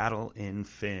on Paddle and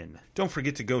Fin. Don't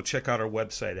forget to go check out our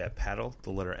website at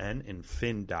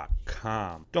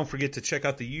paddle&fin.com. Don't forget to check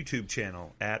out the YouTube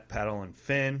channel at Paddle and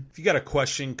Fin. If you got a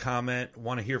question, comment,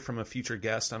 want to hear from a future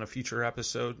guest on a future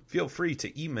episode, feel free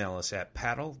to email us at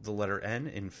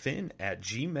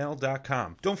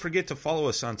paddle&fin@gmail.com. Don't forget to follow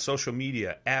us on social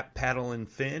media at Paddle and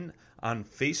Fin on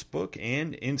Facebook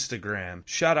and Instagram.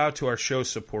 Shout out to our show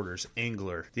supporters,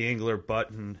 Angler. The Angler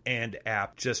button and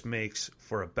app just makes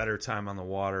for a better time on the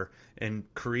water and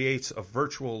creates a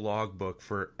virtual logbook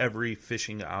for every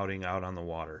fishing outing out on the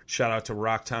water. Shout out to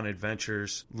Rocktown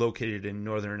Adventures, located in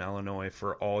northern Illinois,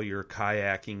 for all your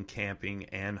kayaking, camping,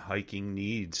 and hiking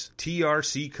needs.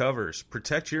 TRC Covers,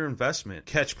 protect your investment.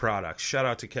 Catch Products, shout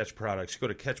out to Catch Products. Go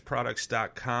to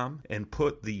catchproducts.com and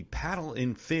put the Paddle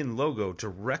and Fin logo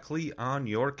directly on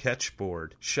your catch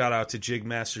board. Shout out to Jig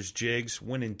Masters Jigs.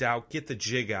 When in doubt, get the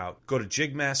jig out. Go to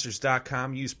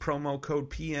jigmasters.com, use promo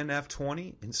code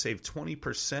PNF20 and save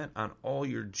 20% on all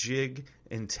your jig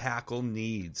and tackle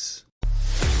needs.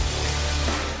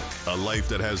 A life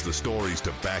that has the stories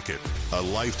to back it. A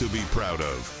life to be proud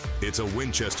of. It's a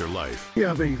Winchester life.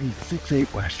 Yeah, baby.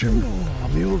 6'8" Western.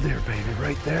 Oh, mule deer, baby,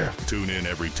 right there. Tune in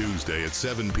every Tuesday at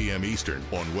 7 p.m. Eastern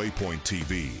on Waypoint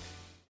TV.